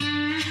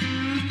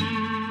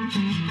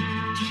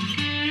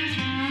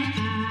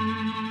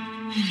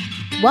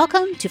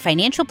Welcome to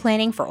Financial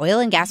Planning for Oil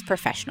and Gas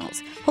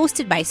Professionals,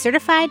 hosted by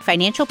certified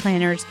financial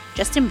planners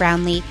Justin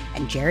Brownlee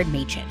and Jared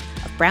Machen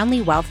of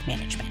Brownlee Wealth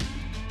Management.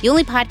 The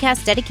only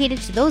podcast dedicated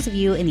to those of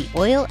you in the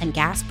oil and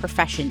gas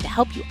profession to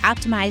help you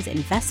optimize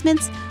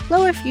investments,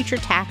 lower future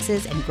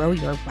taxes, and grow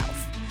your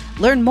wealth.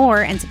 Learn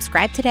more and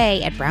subscribe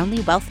today at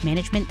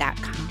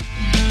brownleewealthmanagement.com.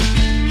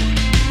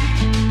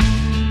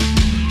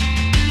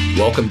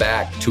 Welcome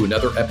back to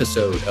another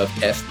episode of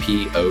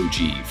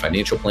FPOG,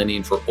 Financial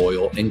Planning for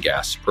Oil and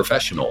Gas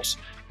Professionals.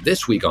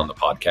 This week on the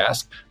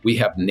podcast, we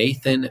have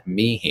Nathan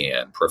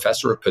Meehan,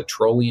 Professor of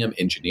Petroleum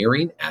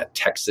Engineering at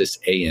Texas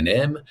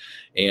A&M.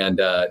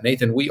 And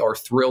Nathan, we are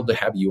thrilled to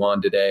have you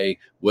on today.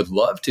 Would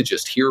love to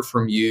just hear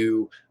from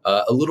you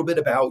a little bit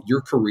about your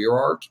career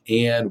arc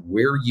and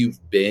where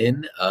you've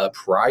been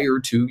prior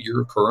to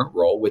your current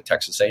role with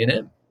Texas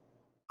A&M.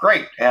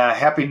 Great.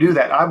 Happy to do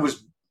that. I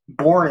was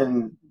born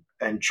in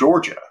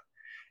Georgia,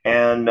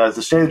 and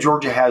the state of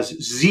Georgia has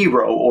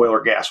 0 oil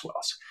or gas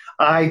wells.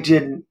 I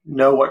didn't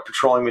know what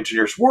petroleum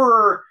engineers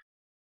were.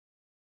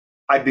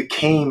 I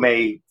became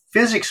a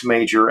physics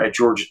major at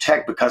Georgia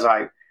Tech because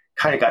I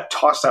kind of got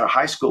tossed out of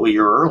high school a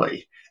year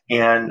early,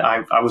 and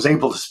I was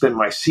able to spend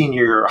my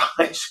senior year of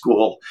high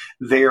school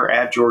there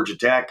at Georgia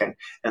Tech,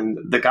 and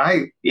the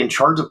guy in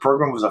charge of the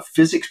program was a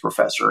physics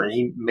professor, and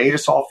he made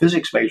us all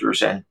physics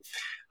majors, and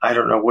I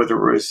don't know whether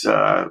it was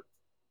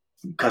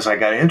because I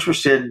got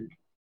interested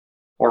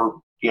or,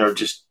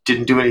 just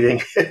didn't do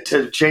anything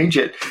to change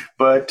it.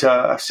 But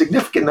a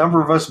significant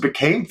number of us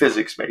became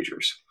physics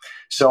majors.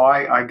 So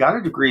I got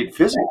a degree in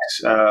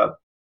physics.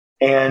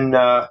 And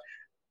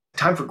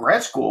time for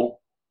grad school,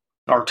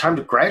 or time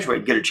to graduate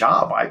and get a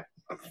job, I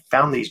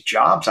found these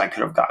jobs I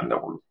could have gotten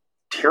that were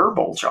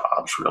terrible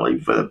jobs, really,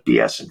 for the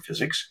BS in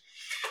physics.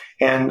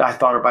 And I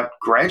thought about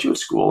graduate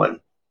school, and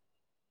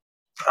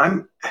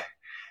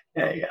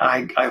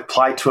I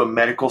applied to a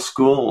medical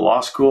school, a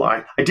law school.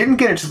 I didn't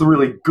get into the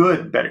really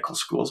good medical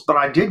schools, but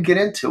I did get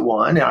into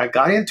one, and I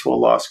got into a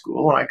law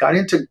school, and I got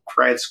into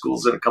grad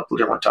schools in a couple of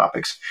different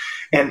topics.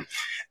 And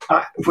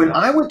when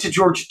I went to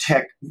Georgia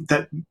Tech,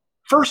 the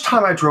first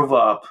time I drove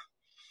up,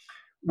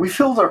 we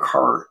filled our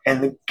car,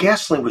 and the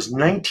gasoline was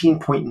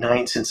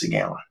 19.9 cents a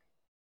gallon.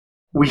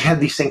 We had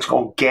these things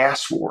called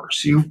gas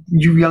wars. You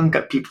young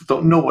people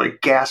don't know what a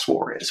gas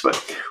war is,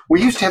 but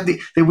we used to have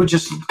they would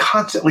just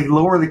constantly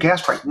lower the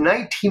gas price,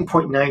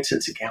 19.9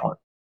 cents a gallon.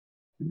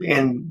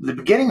 And the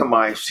beginning of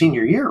my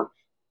senior year,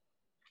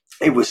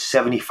 it was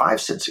 75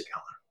 cents a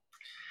gallon.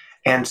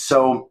 And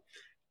so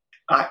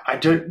I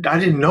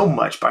didn't know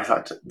much, but I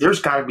thought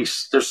there's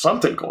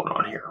something going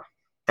on here.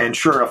 And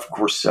sure enough, of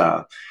course,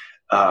 oil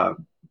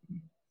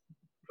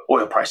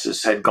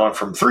prices had gone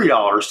from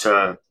 $3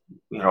 to,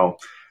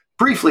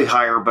 briefly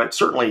higher, but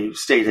certainly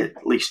stayed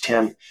at least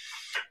 10.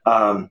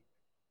 And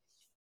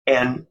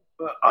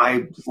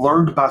I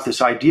learned about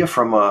this idea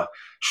from a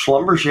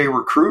Schlumberger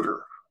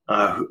recruiter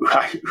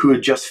who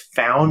had just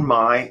found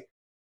my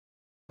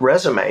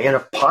resume in a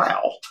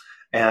pile.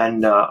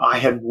 And I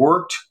had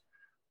worked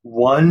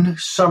one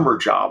summer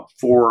job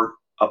for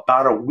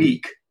about a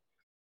week.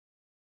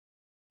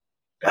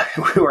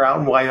 We were out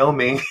in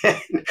Wyoming,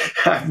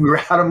 and we were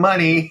out of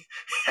money,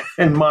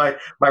 and my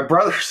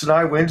brothers and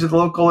I went to the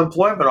local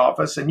employment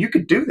office, and you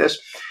could do this.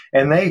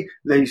 And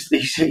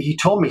he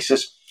told me, he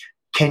says,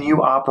 "Can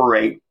you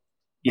operate,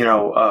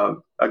 a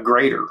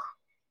grader?"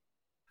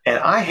 And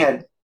I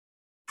had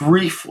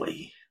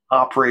briefly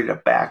operated a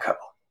backhoe,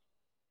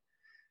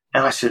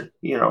 and I said,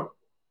 "Can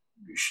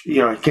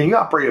you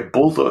operate a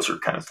bulldozer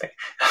kind of thing?"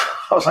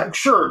 I was like,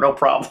 "Sure, no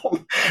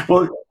problem."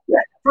 Well,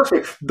 first of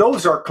all,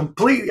 those are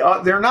completely,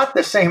 they're not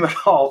the same at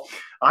all.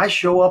 I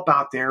show up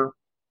out there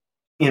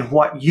in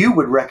what you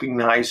would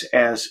recognize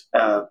as,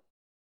 a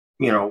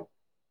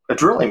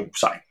drilling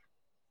site.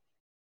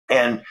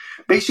 And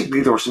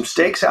basically there were some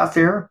stakes out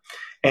there,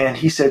 and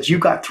he said, "You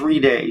got 3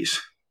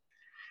 days,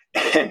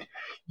 and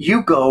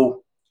you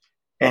go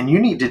and you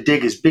need to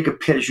dig as big a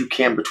pit as you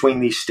can between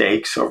these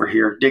stakes over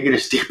here, dig it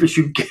as deep as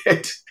you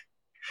get."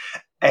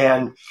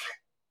 And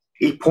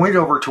he pointed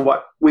over to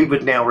what we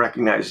would now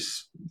recognize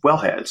as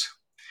wellheads.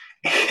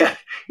 And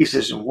he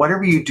says,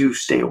 "Whatever you do,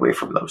 stay away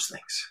from those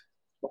things."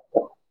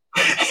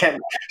 And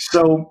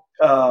so,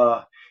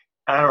 I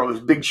don't know, it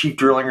was Big Chief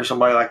Drilling or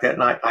somebody like that.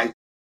 And I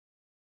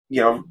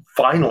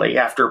finally,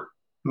 after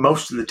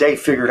most of the day,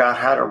 figured out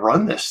how to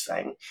run this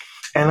thing.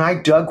 And I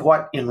dug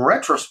what, in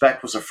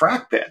retrospect, was a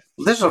frack pit.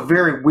 This is a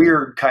very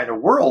weird kind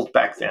of world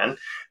back then,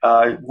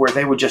 where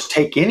they would just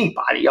take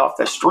anybody off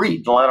the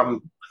street and let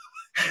them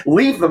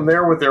leave them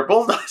there with their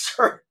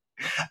bulldozer.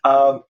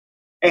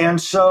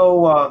 And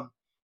so,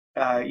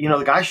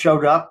 the guy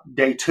showed up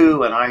day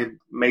 2, and I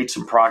made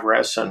some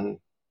progress, and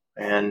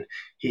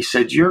he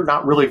said, "You're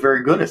not really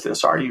very good at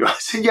this, are you?" I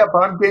said, "Yeah,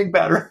 but I'm getting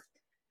better."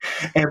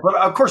 But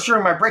of course,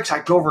 during my breaks,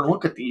 I'd go over and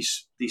look at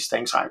these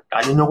things. I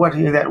didn't know what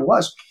any of that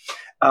was.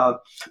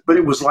 But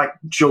it was like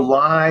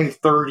July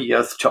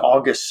 30th to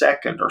August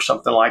 2nd or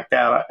something like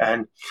that.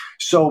 And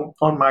so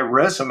on my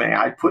resume,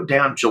 I put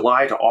down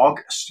July to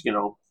August,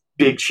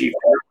 Big Chief.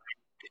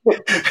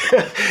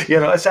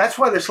 That's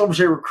why the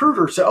Schlumberger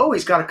recruiter said, "Oh,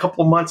 he's got a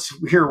couple of months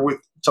here with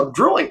some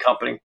drilling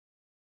company."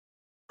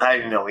 I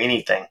didn't know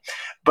anything,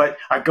 but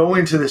I go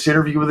into this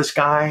interview with this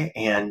guy,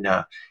 and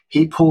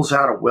he pulls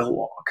out a well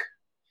log,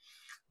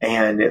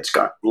 and it's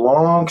got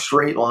long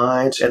straight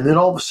lines, and then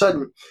all of a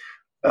sudden,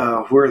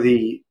 where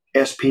the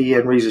SP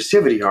and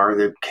resistivity are,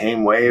 they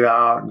came way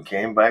out and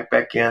came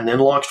back in, then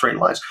long straight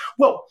lines.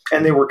 Well,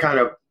 and they were kind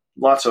of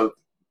lots of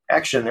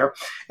action there.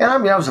 And I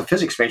mean, I was a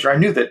physics major. I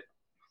knew that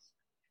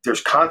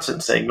there's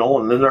constant signal,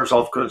 and then there's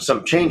also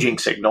some changing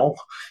signal,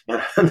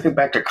 and then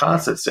back to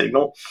constant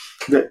signal.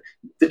 The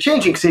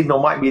changing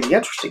signal might be the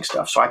interesting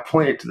stuff. So I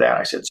pointed to that.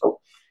 I said, "So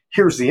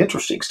here's the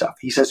interesting stuff."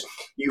 He says,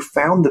 "You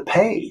found the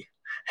pay."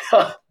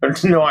 I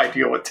have no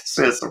idea what this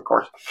is, of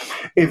course.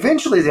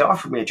 Eventually, they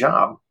offered me a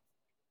job.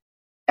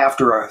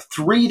 After a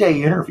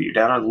 3-day interview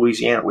down in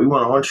Louisiana, we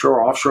went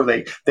onshore, offshore.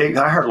 I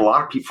hired a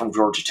lot of people from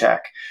Georgia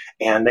Tech,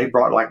 and they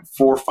brought like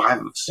 4 or 5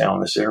 of us down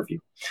this interview.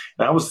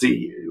 And I was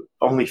the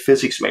only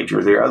physics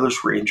major. The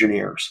others were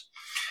engineers.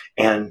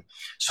 And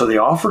so they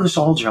offered us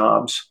all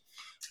jobs,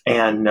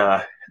 and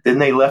then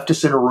they left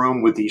us in a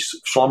room with these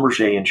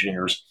Schlumberger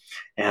engineers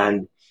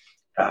and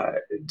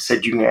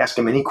said, "You can ask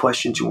them any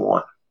questions you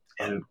want."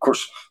 And of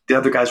course, the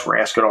other guys were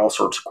asking all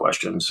sorts of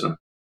questions. And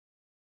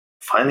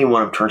finally,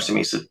 one of them turns to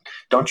me and said,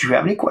 "Don't you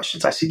have any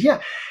questions?" I said,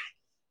 "Yeah.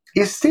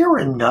 Is there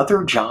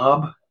another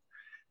job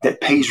that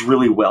pays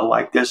really well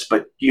like this,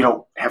 but you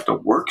don't have to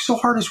work so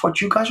hard as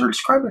what you guys are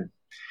describing?"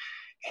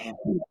 And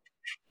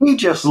he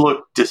just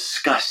looked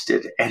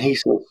disgusted. And he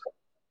said,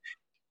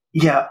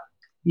 "Yeah,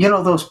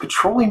 those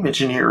petroleum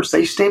engineers,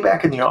 they stay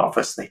back in the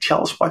office. They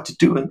tell us what to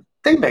do, and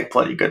they make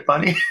plenty good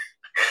money."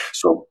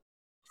 So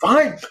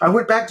fine. I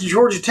went back to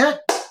Georgia Tech.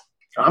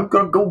 I'm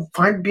going to go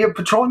be a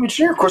petroleum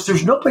engineer. Of course,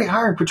 there's nobody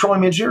hiring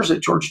petroleum engineers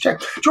at Georgia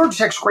Tech. Georgia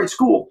Tech's a great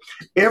school.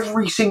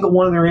 Every single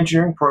one of their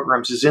engineering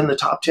programs is in the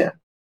top 10.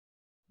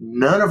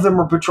 None of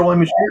them are petroleum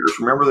engineers.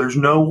 Remember, there's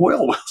no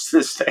oil wells in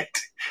this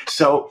state.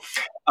 So,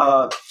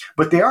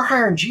 but they are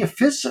hiring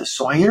geophysicists.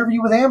 So I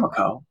interviewed with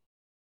Amoco,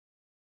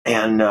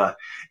 and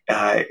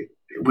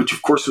which,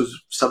 of course, was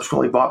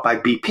subsequently bought by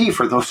BP,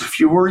 for those of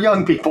you who are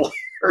young people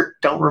here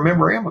don't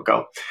remember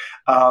Amoco.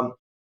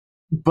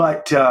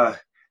 But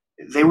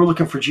they were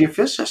looking for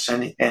geophysicists,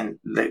 and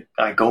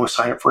I go and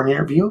sign up for an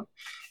interview.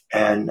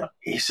 And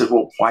he said,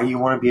 "Well, why do you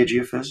want to be a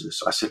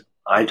geophysicist?" I said,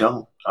 "I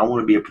don't. I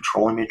want to be a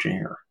petroleum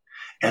engineer."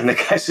 And the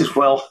guy says,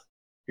 "Well,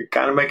 you're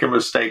kind of making a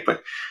mistake."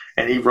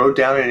 And he wrote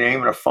down a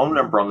name and a phone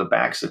number on the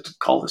back, said to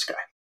call this guy.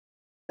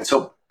 And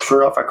so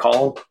sure enough, I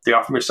call them. They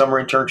offer me a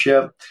summer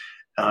internship.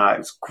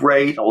 It's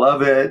great. I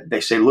love it.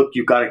 They say, "Look,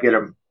 you've got to get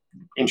an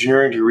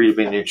engineering degree to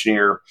be an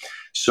engineer."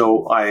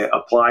 So I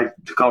applied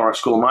to Colorado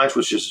School of Mines,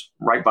 which is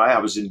right by. I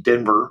was in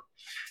Denver.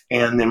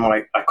 And then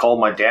I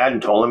called my dad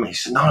and told him. He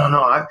said,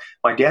 No.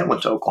 My dad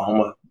went to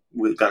Oklahoma.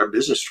 We got a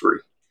business degree.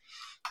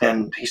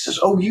 And he says,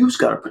 "OU's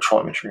got a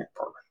petroleum engineering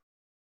program."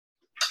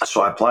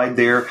 So I applied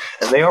there,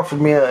 and they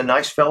offered me a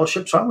nice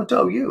fellowship. So I went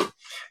to OU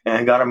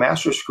and got a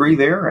master's degree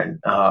there. And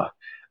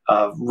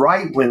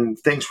right when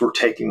things were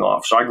taking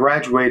off. So I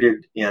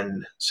graduated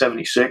in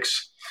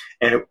 1976,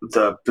 and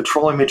the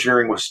petroleum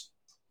engineering was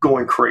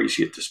going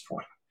crazy at this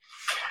point.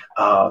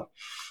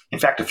 In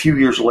fact, a few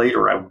years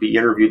later, I would be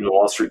interviewed in the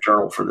Wall Street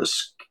Journal for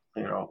this,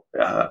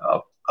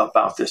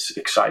 about this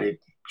exciting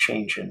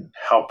change in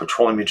how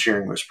petroleum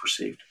engineering was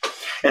perceived.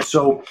 And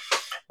so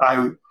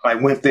I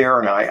went there,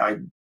 and I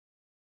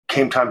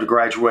came time to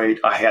graduate.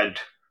 I had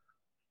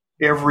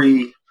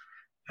every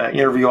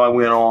interview I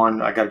went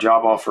on, I got a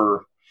job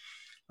offer.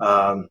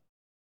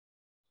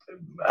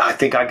 I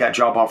think I got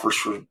job offers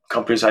for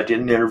companies I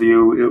didn't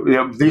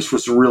interview. This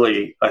was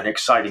really an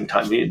exciting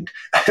time.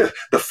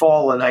 The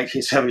fall of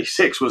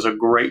 1976 was a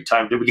great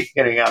time to be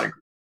getting out of.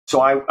 So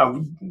I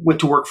went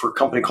to work for a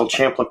company called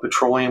Champlain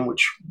Petroleum,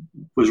 which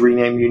was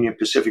renamed Union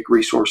Pacific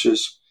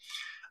Resources.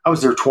 I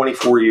was there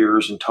 24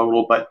 years in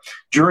total, but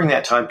during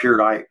that time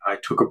period, I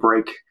took a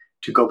break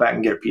to go back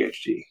and get a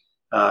PhD.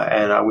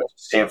 And I went to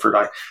Stanford.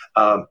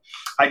 I'd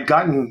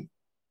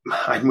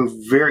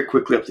moved very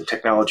quickly up the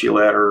technology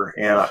ladder,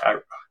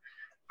 and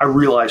I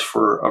realized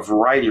for a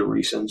variety of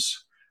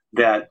reasons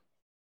that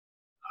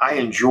I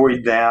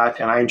enjoyed that,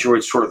 and I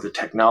enjoyed sort of the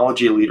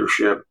technology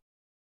leadership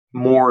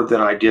more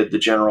than I did the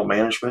general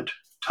management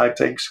type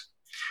things.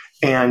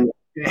 And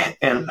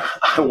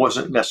I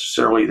wasn't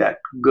necessarily that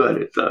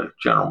good at the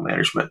general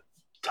management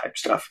type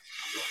stuff.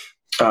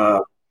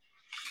 And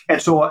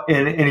so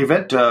in an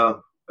event,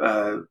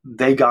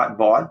 they got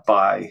bought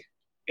by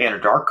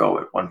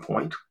Anadarko at one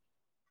point.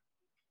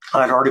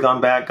 I'd already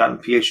gone back, gotten a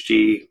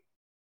PhD,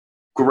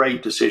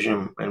 great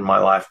decision in my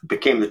life,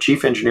 became the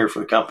chief engineer for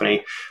the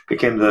company,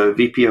 became the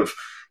VP of,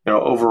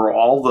 over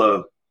all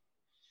the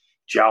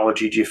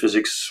geology,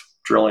 geophysics,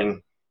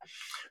 drilling.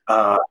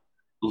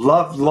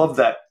 Love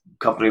that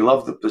company,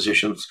 love the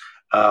positions.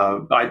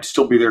 I'd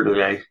still be there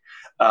today.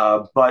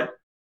 But,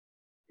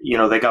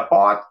 they got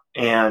bought,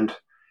 and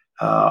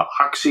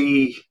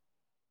Oxy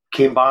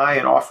came by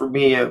and offered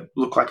me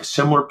looked like a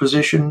similar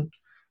position,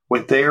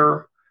 went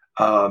there.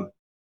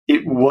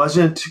 it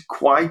wasn't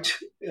quite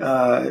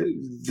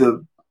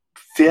the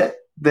fit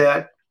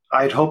that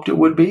I'd hoped it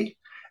would be.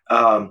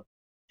 And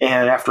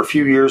after a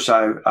few years,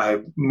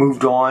 I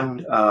moved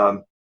on,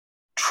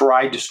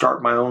 tried to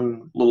start my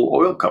own little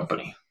oil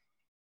company.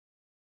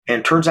 And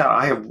it turns out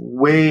I have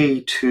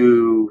way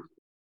too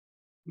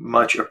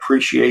much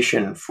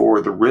appreciation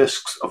for the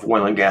risks of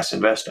oil and gas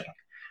investing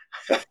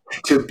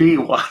to be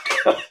one.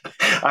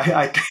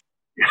 I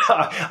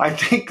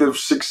think the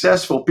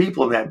successful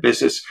people in that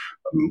business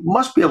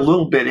must be a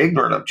little bit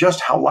ignorant of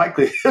just how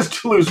likely it is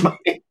to lose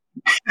money.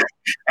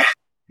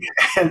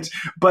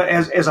 But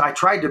as I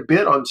tried to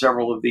bid on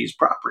several of these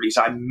properties,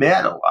 I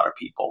met a lot of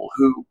people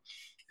who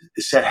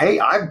said, "Hey,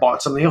 I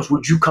bought something else.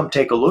 Would you come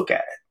take a look at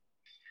it?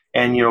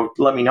 And,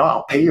 let me know.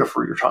 I'll pay you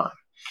for your time."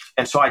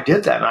 And so I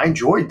did that, and I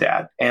enjoyed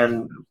that,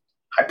 and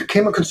I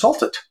became a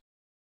consultant.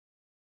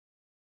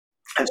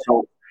 And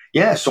so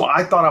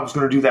I thought I was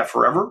going to do that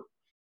forever.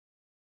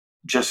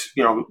 Just,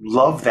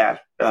 love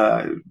that,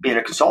 being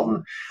a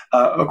consultant.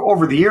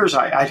 Over the years,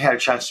 I'd had a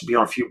chance to be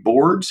on a few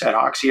boards. At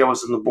Oxy, I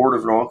was in the board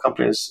of an oil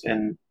company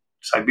in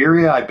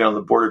Siberia. I'd been on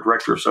the board of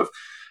directors of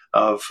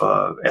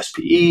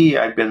SPE.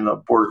 I'd been on the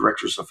board of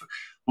directors of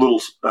a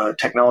little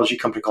technology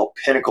company called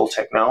Pinnacle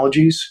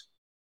Technologies.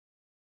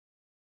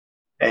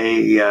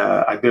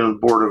 I've been on the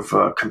board of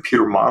a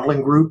computer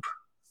modeling group,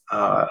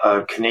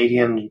 a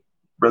Canadian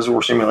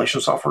reservoir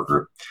simulation software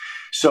group.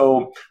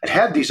 So I'd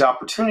had these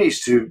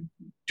opportunities to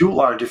do a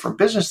lot of different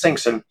business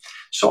things. And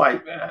so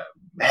I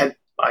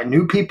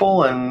knew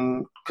people,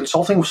 and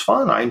consulting was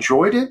fun. I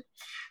enjoyed it.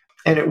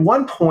 And at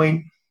one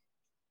point,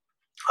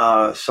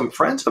 some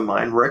friends of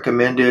mine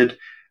recommended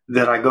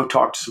that I go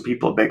talk to some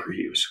people at Baker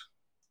Hughes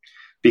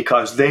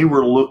because they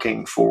were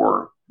looking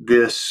for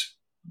this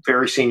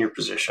very senior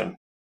position.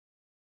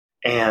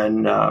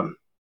 And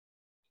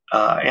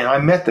I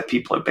met the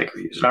people at Baker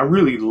Hughes, and I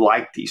really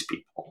liked these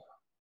people.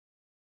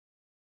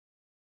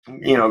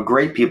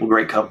 Great people,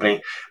 great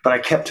company. But I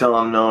kept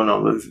telling them,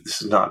 no,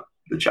 this is not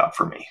the job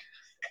for me.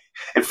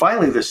 And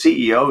finally, the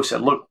CEO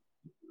said, "Look,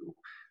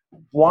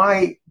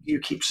 why do you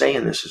keep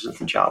saying this isn't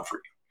the job for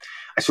you?"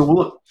 I said, "Well,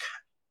 look,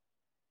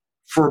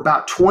 for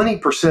about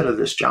 20% of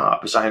this job,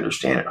 as I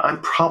understand it,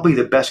 I'm probably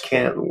the best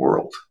candidate in the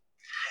world.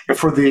 And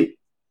for the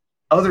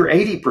other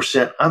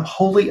 80%, I'm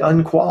wholly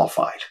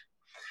unqualified.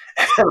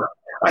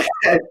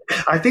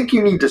 I think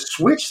you need to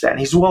switch that." And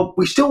he said, "Well,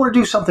 we still want to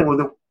do something with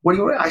it. What do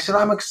you want?" I said,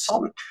 "I'm a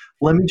consultant.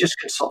 Let me just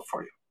consult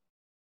for you."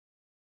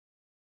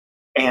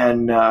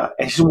 And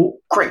he said, "Well,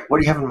 great. What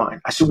do you have in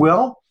mind?" I said,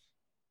 "Well,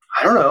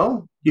 I don't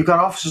know. You've got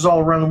offices all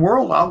around the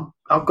world.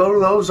 I'll go to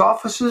those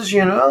offices,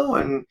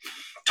 and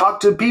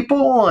talk to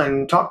people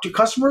and talk to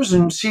customers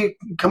and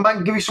come back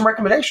and give you some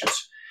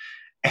recommendations."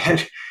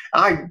 And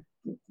I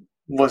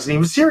wasn't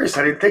even serious.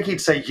 I didn't think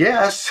he'd say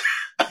yes.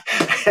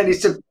 And he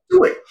said,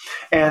 "Do it."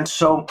 And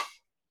so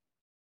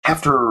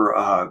after,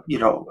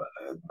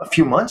 a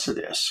few months of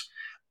this,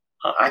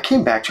 I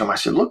came back to him. I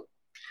said, "Look,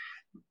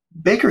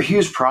 Baker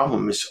Hughes'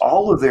 problem is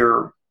all of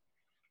their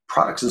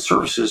products and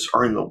services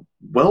are in the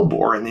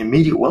wellbore, in the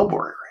immediate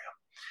wellbore area.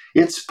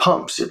 It's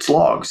pumps, it's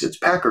logs, it's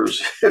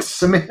packers, it's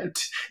cement.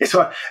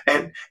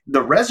 And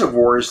the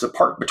reservoir is the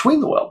part between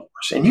the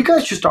wellbores. And you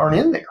guys just aren't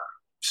in there.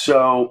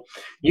 So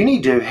you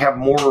need to have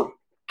more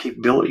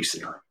capabilities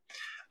there."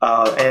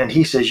 And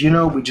he says,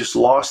 "We just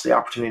lost the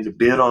opportunity to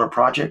bid on a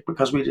project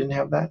because we didn't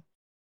have that."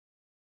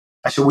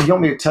 I said, "Well, you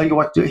want me to tell you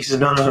what to do?" He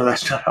said, No,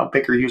 that's not how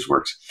Baker Hughes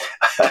works.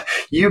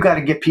 You got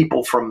to get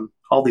people from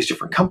all these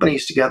different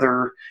companies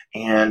together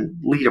and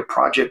lead a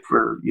project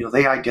where,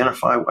 they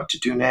identify what to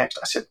do next."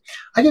 I said,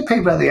 "I get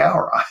paid by the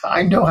hour.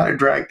 I know how to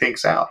drag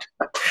things out."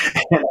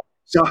 And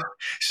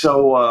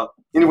so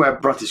anyway, I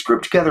brought this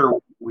group together.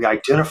 We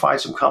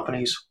identified some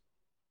companies.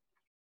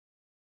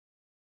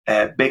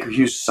 At Baker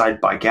Hughes,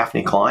 decided by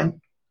Gaffney Klein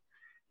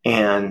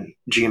and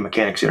GM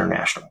Mechanics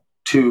International,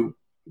 two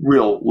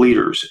real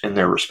leaders in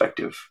their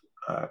respective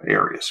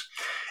areas.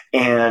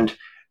 And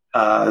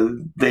I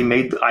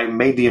made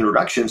the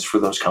introductions for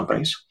those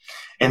companies.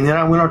 And then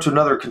I went on to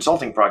another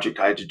consulting project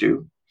I had to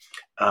do.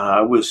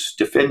 I was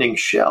defending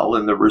Shell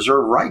in the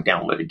reserve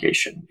write-down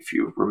litigation, if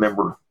you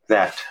remember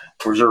that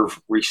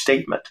reserve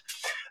restatement.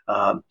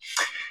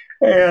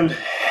 And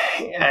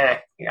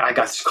I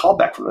got this call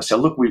back from them. I said,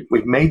 "Look,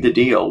 we've made the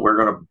deal. We're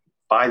going to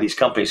buy these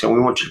companies, and we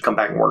want you to come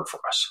back and work for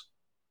us."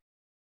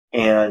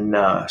 And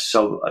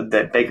so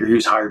that Baker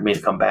Hughes hired me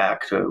to come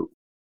back to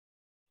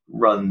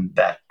run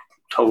that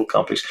total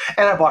companies.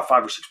 And I bought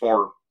 5 or 6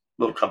 more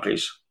little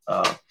companies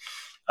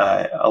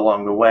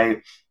along the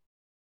way,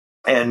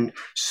 and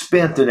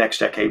spent the next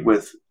decade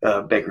with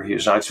Baker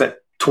Hughes. And I spent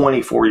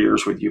 24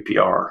 years with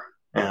UPR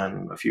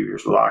and a few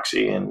years with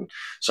Oxy and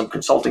some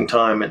consulting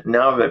time. And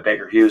now I'm at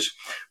Baker Hughes.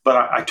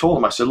 But I told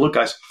him, I said, "Look,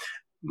 guys,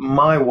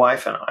 my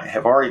wife and I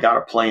have already got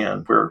a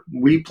plan where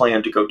we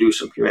plan to go do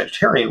some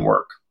humanitarian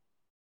work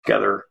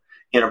together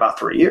in about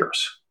 3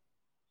 years.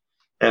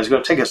 And it's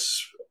going to take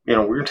us, we're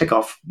going to take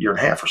off a year and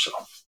a half or so."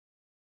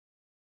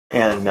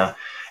 And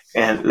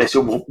they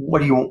said, "Well,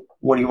 what do you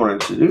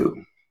want us to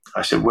do?"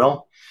 I said,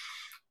 "Well,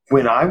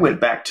 when I went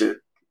back to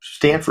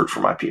Stanford for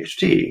my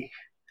PhD,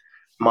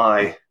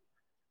 my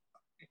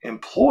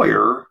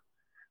employer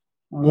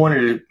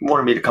wanted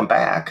me to come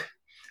back.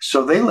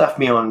 So they left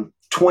me on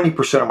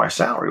 20% of my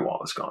salary while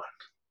I was gone.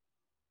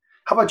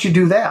 How about you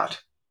do that?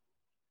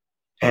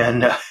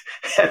 And he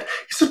said,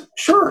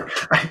 sure.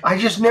 I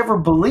just never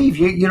believe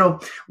you. You know,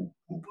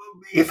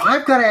 if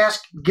I've got to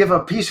give a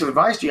piece of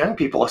advice to young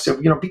people, I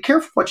said, you know, be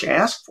careful what you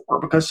ask for,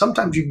 because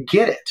sometimes you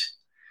get it.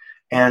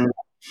 And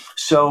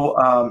so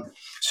I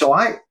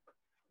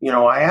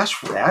asked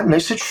for that, and they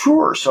said,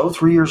 sure. So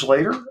 3 years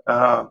later,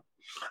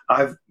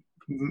 I've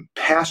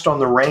passed on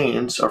the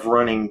reins of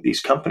running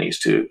these companies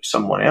to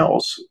someone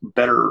else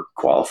better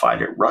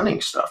qualified at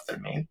running stuff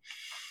than me.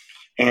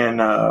 And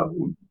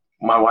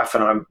my wife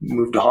and I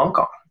moved to Hong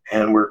Kong,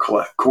 and we're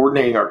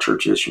coordinating our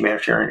church's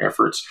humanitarian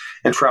efforts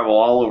and travel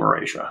all over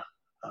Asia,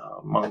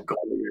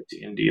 Mongolia to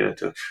India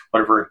to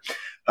whatever,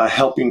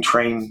 helping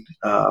train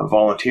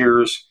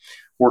volunteers,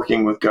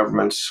 working with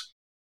governments,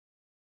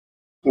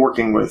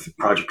 working with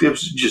projects. It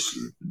was just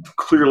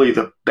clearly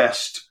the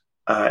best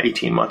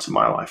 18 months of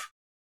my life.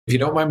 If you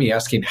don't mind me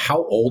asking,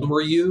 how old were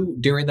you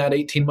during that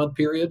 18-month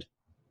period?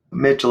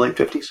 Mid to late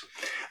 50s.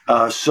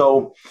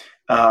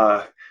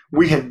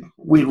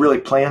 We'd really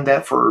planned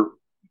that for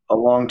a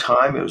long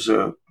time. It was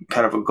a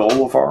kind of a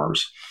goal of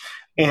ours,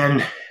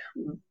 and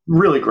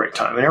really great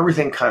time. And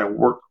everything kind of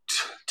worked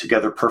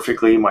together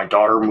perfectly. My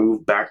daughter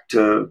moved back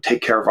to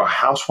take care of our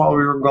house while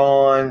we were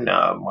gone.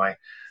 My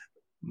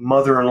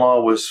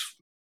mother-in-law was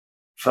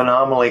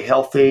phenomenally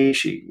healthy.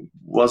 She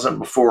wasn't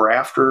before or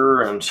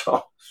after, and so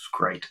it was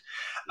great.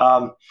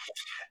 And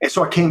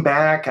so I came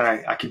back, and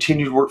I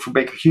continued to work for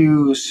Baker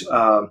Hughes,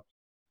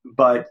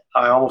 but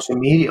I almost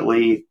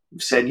immediately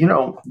said, you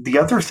know, the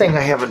other thing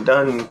I haven't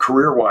done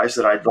career-wise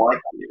that I'd like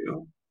to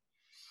do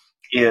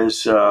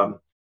is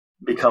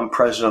become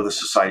president of the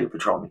Society of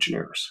Petroleum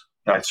Engineers.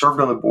 And I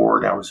served on the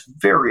board. I was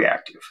very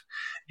active,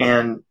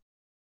 and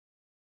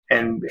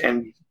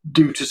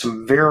due to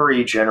some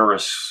very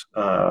generous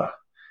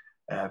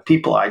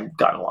people, I'd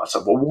gotten lots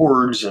of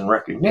awards and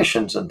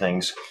recognitions and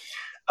things.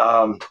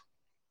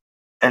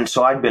 And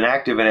so I'd been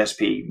active in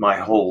SP my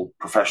whole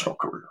professional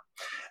career.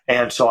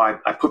 And so I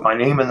put my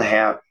name in the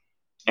hat,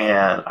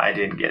 and I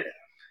didn't get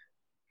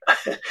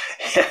it.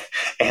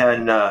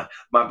 And my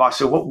boss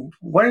said, well,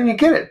 why didn't you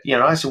get it? You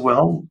know, I said,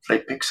 well, they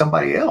picked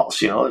somebody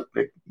else, you know.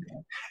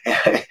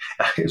 And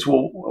he said,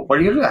 well, what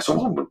do you do? I said,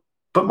 well,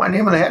 put my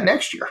name in the hat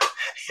next year.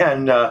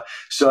 And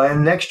so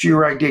next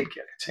year I did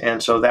get it.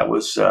 And so that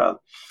was, I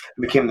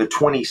became the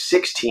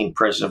 2016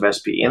 president of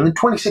SP. And the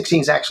 2016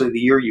 is actually the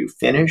year you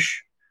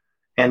finish.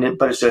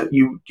 But it's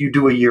you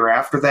do a year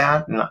after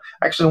that. And I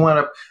actually went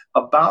up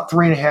about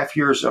 3.5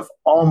 years of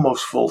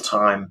almost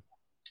full-time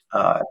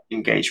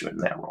engagement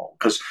in that role,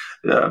 because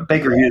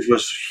Baker Hughes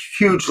was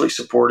hugely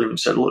supportive and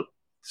said, look,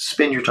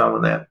 spend your time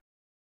on that.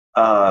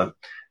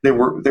 They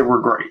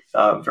were great,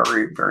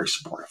 very, very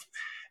supportive.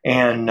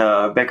 And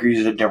Baker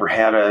Hughes had never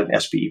had an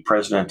SPE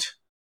president.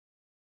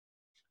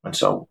 And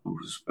so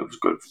it was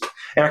good.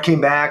 And I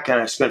came back, and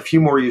I spent a few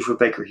more years with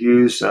Baker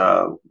Hughes,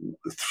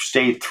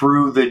 stayed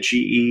through the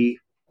GE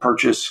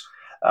purchase.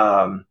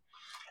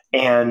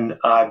 And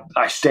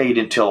I stayed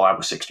until I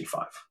was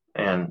 65.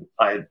 And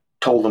I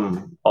told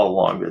them all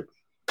along that,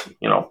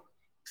 you know,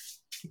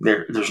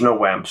 there's no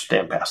way I'm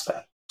staying past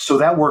that. So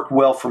that worked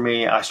well for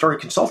me. I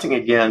started consulting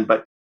again,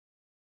 but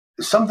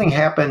something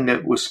happened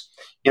that was,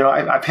 you know,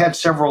 I've had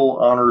several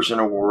honors and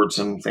awards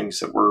and things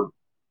that were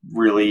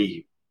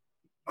really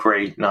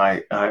great. And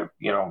I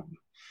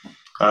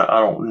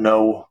don't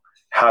know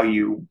how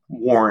you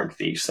warrant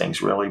these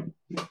things, really.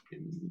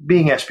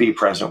 Being SP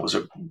president was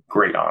a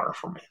great honor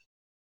for me.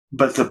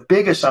 But the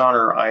biggest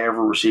honor I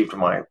ever received in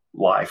my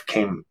life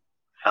came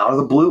out of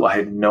the blue. I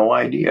had no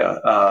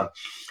idea.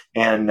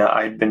 And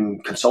I'd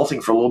been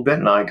consulting for a little bit,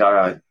 and I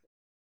got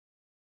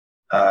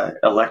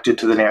elected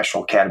to the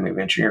National Academy of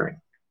Engineering.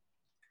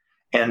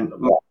 And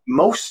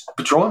most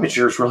petroleum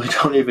engineers really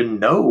don't even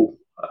know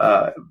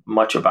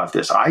much about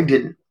this. I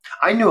didn't.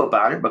 I knew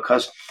about it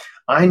because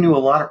I knew a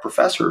lot of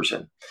professors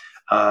and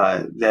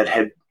that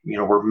had, you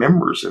know, were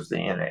members of the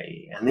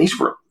NA, and these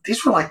were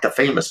like the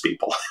famous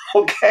people.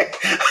 Okay,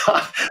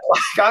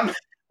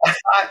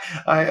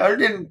 I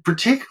didn't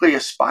particularly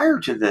aspire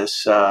to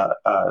this.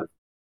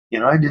 You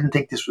know, I didn't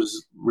think this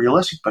was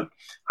realistic, but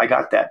I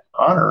got that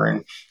honor,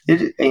 and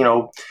it, you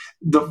know,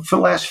 for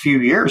the last few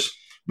years,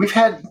 we've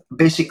had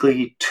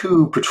basically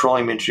 2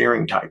 petroleum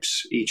engineering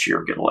types each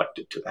year get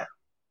elected to that.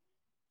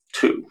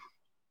 2.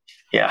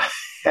 Yeah.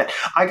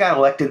 I got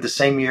elected the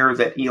same year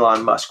that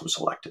Elon Musk was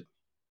elected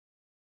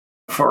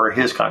for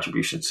his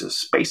contributions to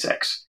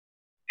SpaceX.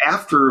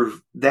 After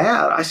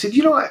that, I said,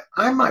 you know,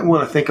 I might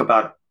want to think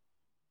about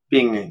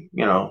being,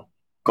 you know,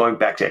 going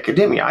back to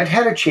academia. I'd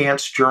had a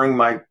chance during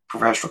my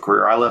professional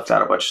career. I left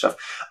out a bunch of stuff.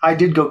 I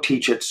did go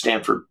teach at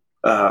Stanford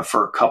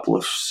for a couple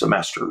of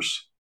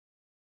semesters.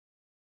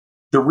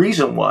 the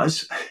reason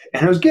was,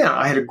 and it was, again,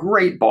 I had a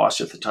great boss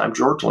at the time,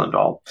 George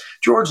Lindahl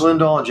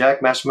and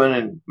Jack Messman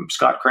and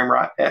Scott Kramer.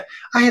 I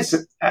had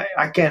some,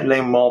 I can't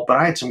name them all, but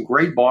I had some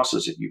great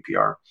bosses at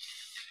UPR.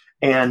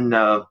 And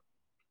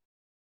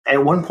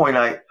at one point,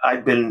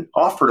 I'd been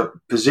offered a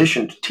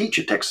position to teach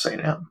at Texas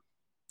A&M,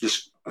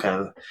 just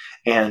kind of,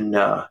 and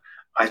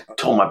I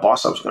told my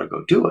boss I was going to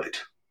go do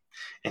it.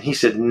 And he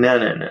said, no.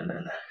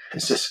 He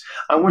says,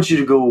 I want you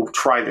to go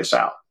try this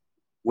out.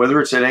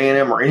 Whether it's at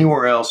A&M or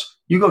anywhere else,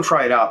 you go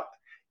try it out.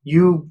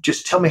 You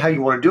just tell me how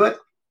you want to do it.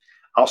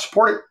 I'll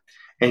support it.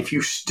 And if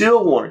you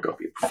still want to go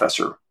be a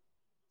professor,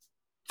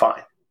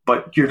 fine.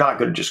 But you're not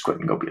going to just quit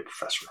and go be a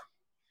professor.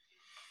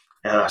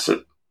 And I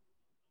said,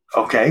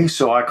 okay.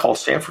 So I called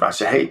Stanford. I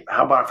said, hey,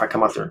 how about if I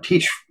come out there and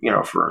teach,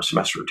 for a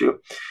semester or two?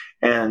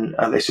 And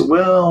they said,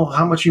 well,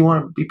 how much you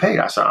want to be paid?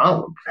 I said, I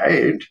don't want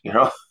to be paid,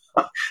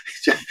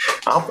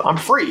 I'm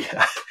free.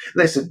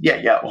 They said,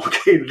 yeah,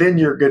 okay, then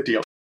you're a good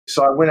deal.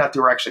 So I went out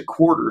there actually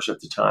quarters at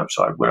the time.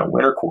 So I went a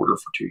winter quarter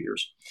for 2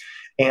 years.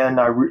 And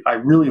I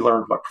really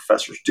learned what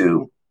professors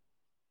do,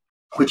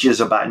 which is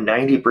about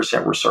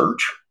 90%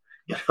 research,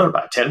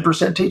 about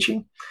 10%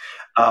 teaching.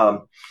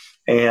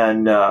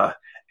 And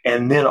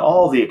then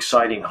all the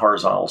exciting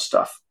horizontal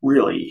stuff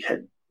really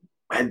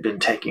had been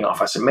taking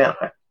off. I said, man,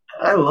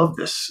 I love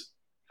this.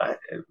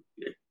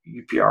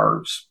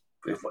 UPR's,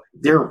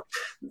 they're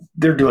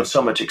doing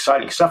so much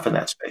exciting stuff in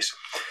that space.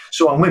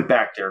 So I went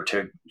back there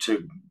to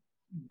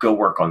go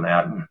work on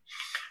that.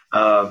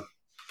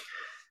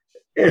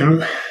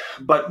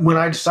 But when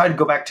I decided to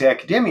go back to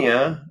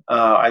academia,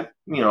 I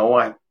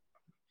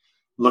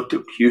looked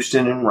at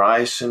Houston and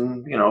Rice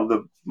and,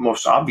 the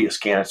most obvious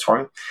candidates for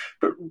me.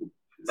 But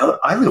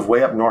I live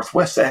way up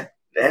northwest.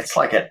 That's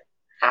like an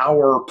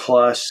hour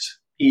plus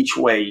each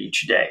way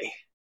each day.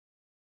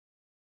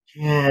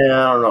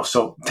 Yeah, I don't know.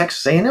 So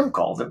Texas A&M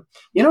called them.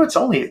 It's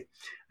only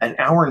an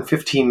hour and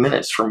 15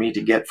 minutes for me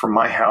to get from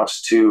my house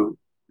to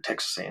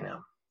Texas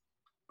A&M,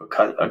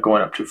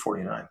 going up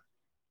 249.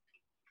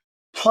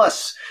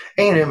 Plus,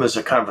 A&M is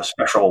a kind of a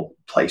special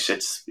place.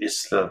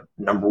 It's the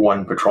number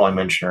one petroleum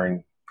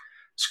engineering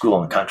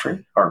school in the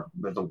country or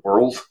the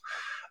world.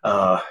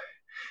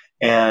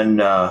 And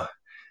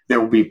there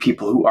will be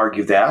people who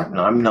argue that, and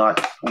I'm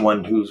not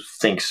one who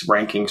thinks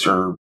rankings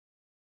are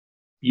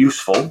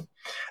useful.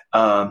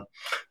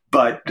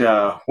 But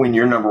when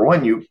you're number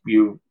one,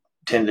 you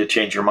tend to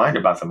change your mind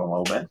about them a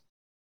little bit.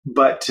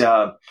 But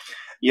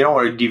you don't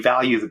want to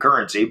devalue the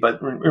currency.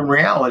 But in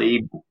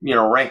reality,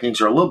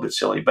 rankings are a little bit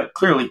silly. But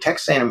clearly,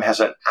 Texas A&M has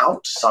an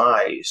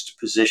outsized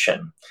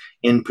position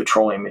in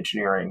petroleum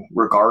engineering,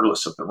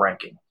 regardless of the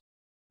ranking,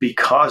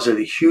 because of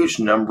the huge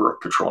number of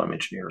petroleum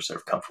engineers that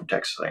have come from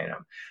Texas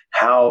A&M,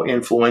 how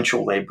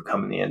influential they've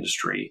become in the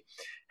industry,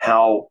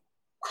 how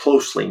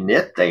closely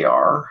knit they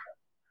are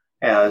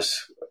as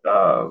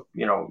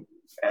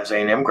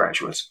A&M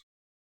graduates,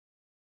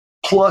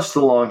 plus the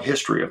long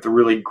history of the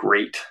really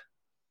great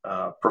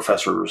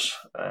professors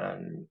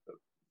and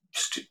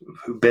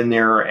who've been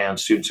there and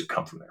students who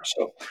come from there.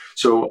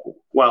 So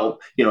while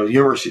the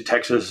University of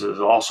Texas is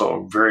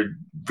also a very,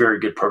 very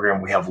good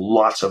program, we have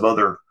lots of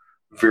other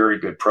very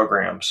good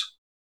programs.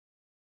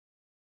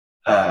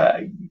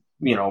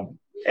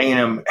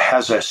 A&M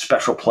has a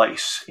special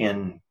place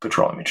in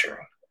petroleum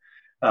engineering.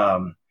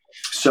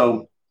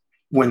 So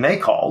when they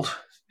called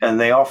and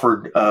they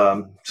offered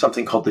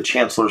something called the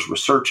Chancellor's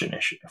Research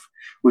Initiative,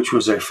 which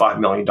was a $5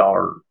 million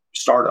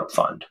startup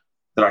fund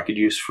that I could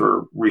use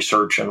for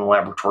research and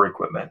laboratory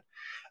equipment,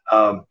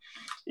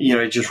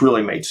 it just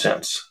really made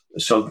sense.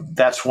 So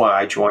that's why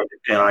I joined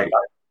it. And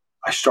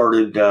I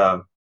started,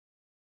 at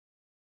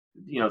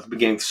the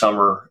beginning of the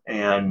summer,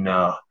 and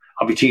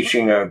I'll be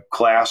teaching a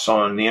class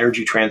on the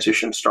energy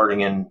transition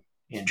starting in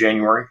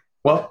January.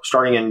 Well,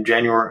 starting in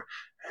January.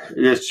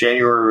 It's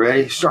January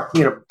already,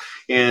 starting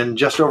in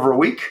just over a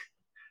week,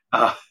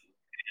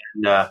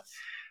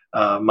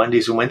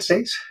 Mondays and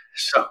Wednesdays.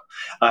 So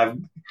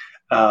I'm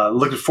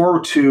looking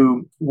forward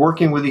to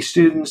working with these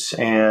students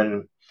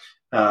and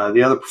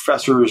the other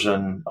professors.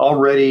 And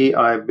already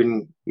I've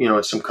been,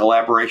 in some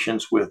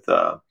collaborations with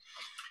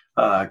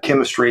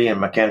chemistry and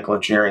mechanical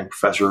engineering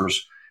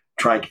professors,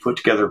 trying to put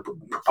together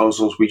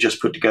proposals. We just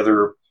put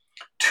together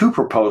 2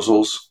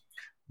 proposals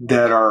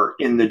that are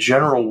in the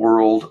general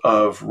world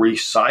of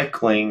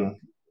recycling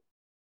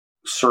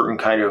certain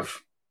kind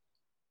of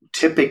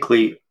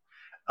typically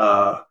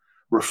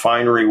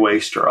refinery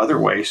waste or other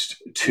waste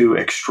to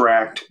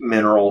extract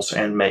minerals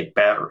and make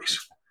batteries.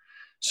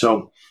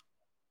 So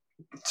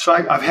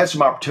I've had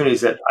some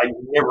opportunities that I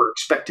never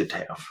expected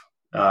to have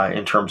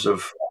in terms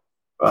of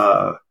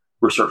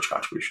research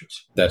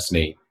contributions. That's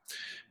neat.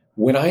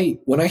 When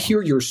I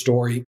hear your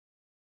story,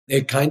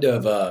 it kind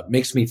of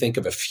makes me think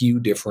of a few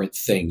different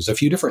things. A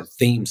few different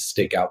themes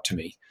stick out to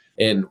me.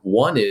 And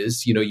one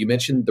is, you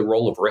mentioned the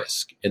role of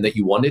risk and that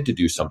you wanted to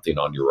do something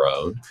on your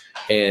own.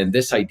 And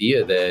this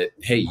idea that,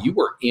 hey, you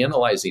were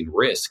analyzing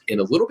risk in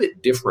a little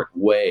bit different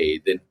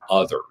way than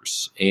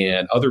others.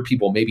 And other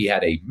people maybe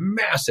had a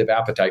massive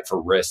appetite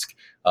for risk,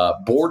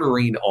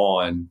 bordering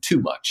on too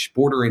much,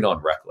 bordering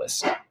on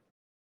reckless.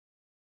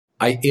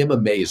 I am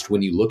amazed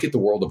when you look at the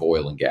world of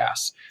oil and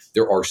gas.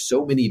 There are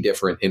so many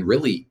different, in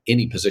really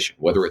any position,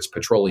 whether it's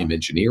petroleum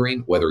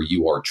engineering, whether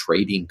you are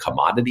trading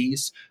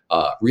commodities,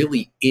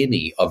 really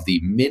any of the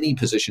many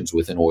positions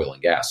within oil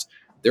and gas,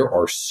 there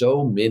are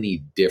so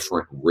many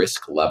different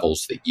risk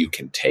levels that you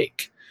can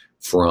take,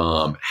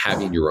 from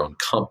having your own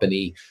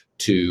company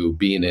to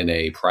being in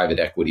a private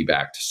equity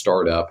backed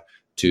startup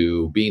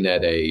to being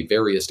at a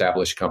very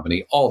established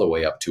company, all the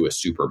way up to a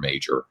super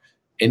major,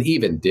 and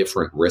even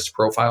different risk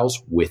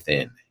profiles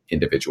within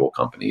individual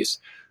companies.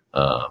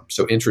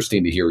 So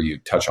interesting to hear you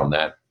touch on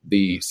that.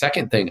 The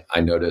second thing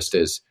I noticed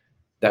is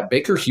that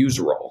Baker Hughes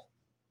role.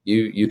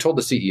 You told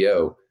the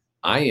CEO,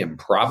 I am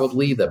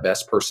probably the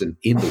best person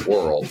in the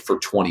world for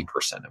 20%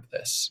 of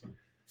this.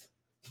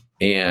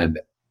 And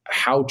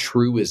how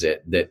true is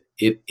it that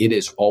it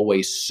is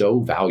always so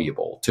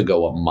valuable to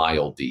go a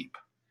mile deep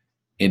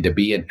and to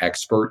be an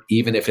expert,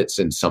 even if it's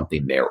in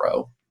something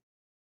narrow?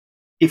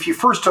 If you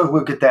first take a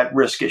look at that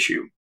risk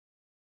issue,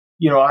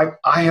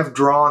 I have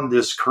drawn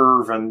this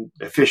curve and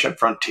efficient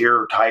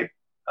frontier type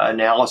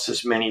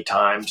analysis many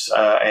times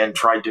and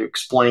tried to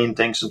explain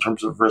things in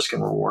terms of risk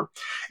and reward.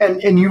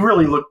 And you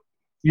really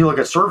look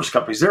at service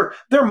companies,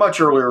 they're much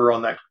lower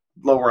on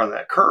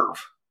that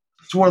curve.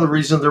 It's one of the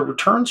reasons their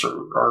returns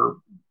are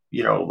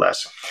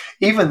less,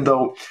 even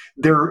though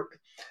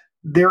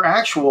their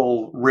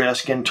actual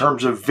risk in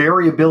terms of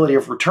variability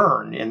of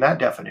return in that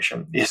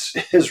definition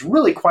is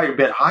really quite a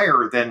bit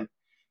higher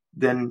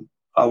than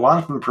a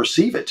lot of them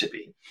perceive it to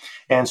be.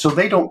 And so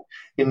they don't,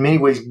 in many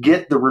ways,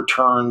 get the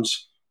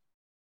returns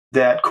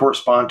that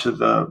correspond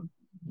to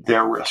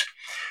their risk.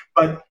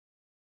 But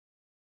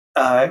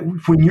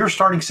when you're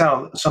starting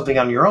something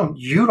on your own,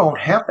 you don't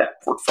have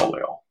that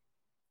portfolio.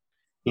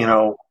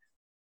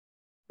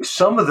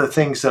 Some of the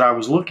things that I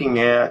was looking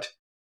at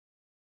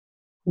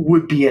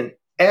would be an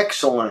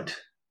excellent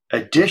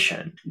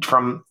addition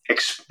from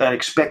an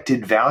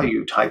expected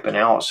value type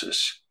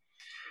analysis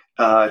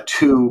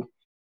to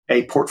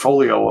a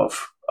portfolio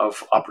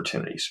of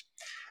opportunities.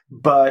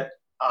 But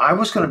I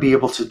was going to be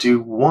able to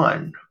do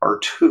one or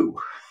two.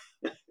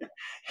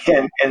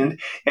 and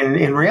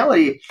in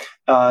reality,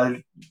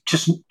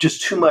 just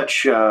too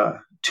much of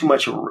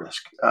a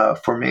risk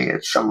for me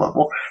at some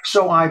level.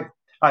 So I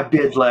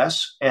bid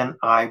less and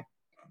I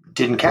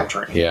didn't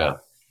capture any. Yeah.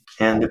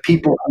 And the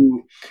people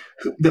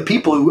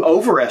who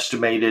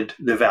overestimated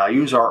the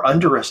values or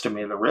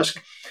underestimated the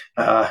risk,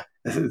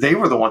 they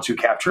were the ones who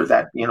captured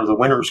that, the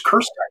winner's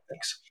curse type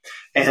things.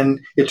 And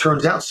it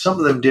turns out some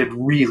of them did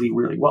really,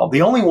 really well.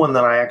 The only one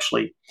that I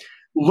actually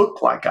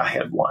looked like I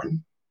had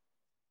won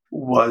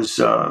was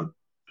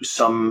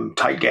some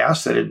tight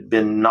gas that had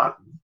been not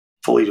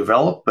fully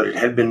developed, but it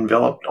had been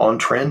developed on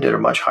trend at a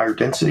much higher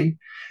density.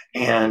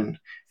 And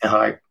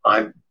I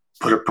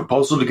put a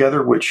proposal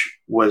together, which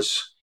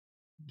was,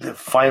 the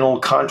final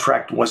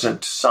contract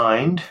wasn't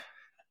signed,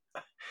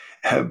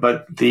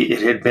 but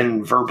it had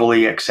been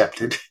verbally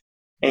accepted.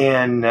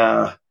 And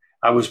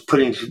I was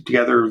putting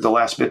together the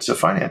last bits of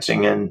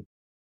financing, and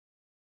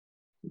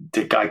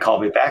the guy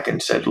called me back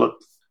and said, look,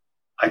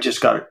 I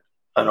just got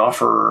an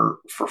offer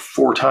for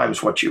 4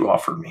 times what you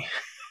offered me.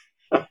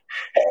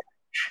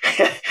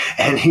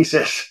 And he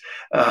says,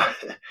 I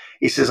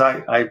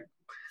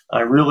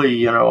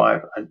really,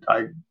 I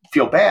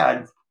feel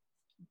bad,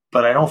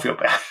 but I don't feel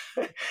bad.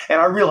 And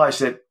I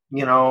realized that,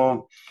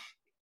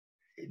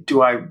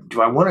 do I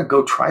want to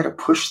go try to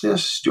push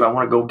this? Do I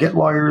want to go get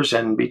lawyers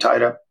and be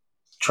tied up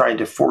trying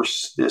to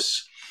force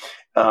this?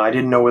 I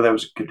didn't know whether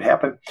that could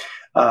happen.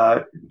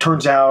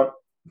 Turns out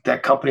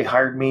that company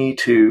hired me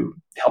to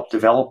help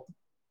develop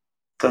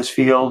those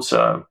fields.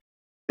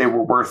 They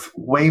were worth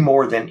way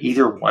more than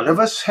either one of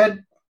us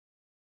had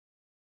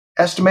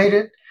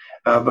estimated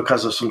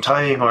because of some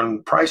timing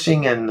on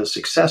pricing and the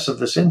success of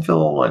this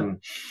infill. And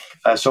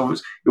so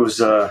it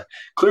was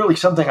clearly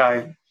something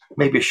I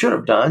maybe should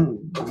have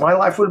done. My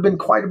life would have been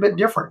quite a bit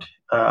different.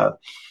 But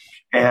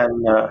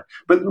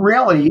in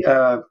reality,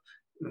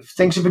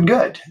 things have been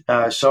good.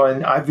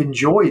 And I've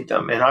enjoyed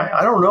them. And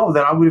I don't know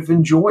that I would have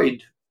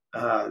enjoyed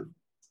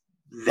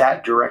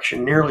that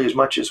direction nearly as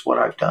much as what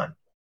I've done.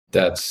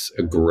 That's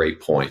a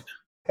great point.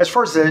 As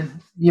far as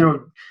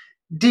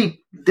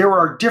deep, there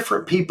are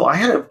different people. I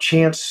had a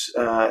chance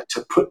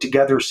to put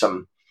together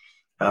some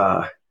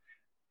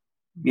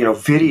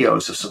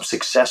videos of some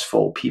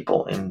successful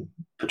people in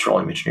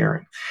petroleum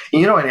engineering.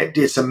 And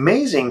it's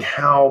amazing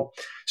how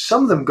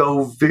some of them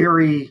go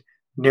very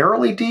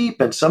narrowly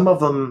deep, and some of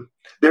them,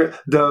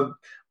 the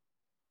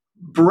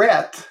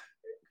breadth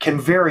can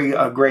vary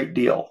a great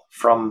deal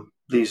from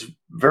these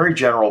very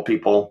general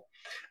people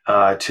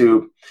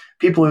to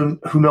people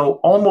who know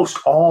almost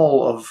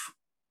all of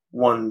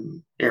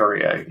one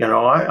area.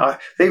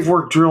 They've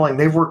worked drilling,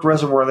 they've worked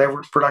reservoir, they've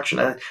worked production,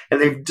 and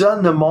they've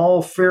done them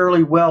all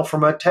fairly well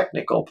from a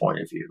technical point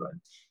of view.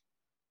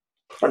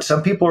 And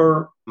some people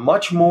are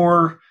much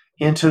more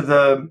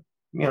into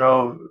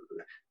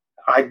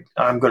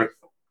I'm going to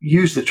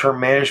use the term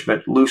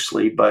management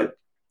loosely, but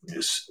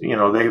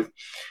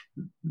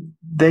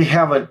they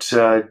haven't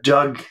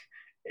dug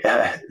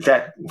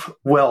that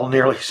well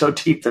nearly so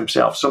deep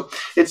themselves. So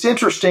it's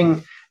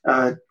interesting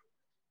to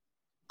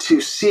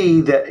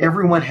see that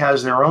everyone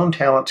has their own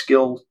talent,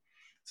 skill,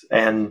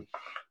 and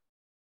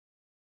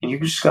you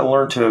just got to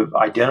learn to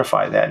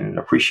identify that and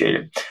appreciate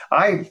it.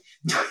 I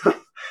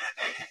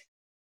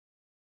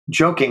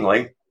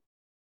jokingly,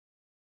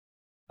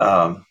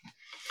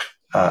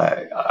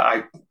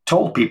 I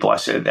told people, I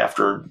said,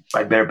 after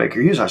I'd been at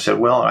Baker Hughes, I said,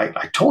 well,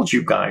 I told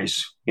you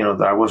guys,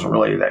 that I wasn't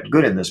really that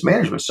good in this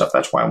management stuff.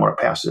 That's why I want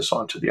to pass this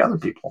on to the other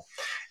people.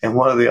 And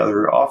one of the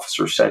other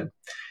officers said,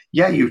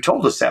 yeah, you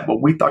told us that,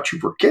 but we thought you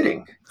were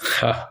kidding.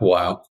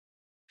 Wow.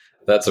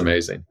 That's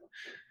amazing.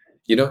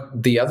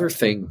 The other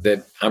thing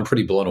that I'm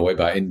pretty blown away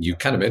by, and you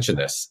kind of mentioned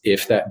this,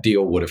 if that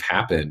deal would have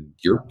happened,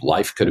 your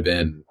life could have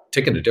been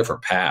taken a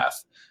different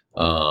path.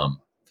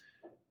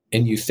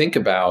 And you think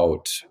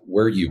about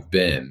where you've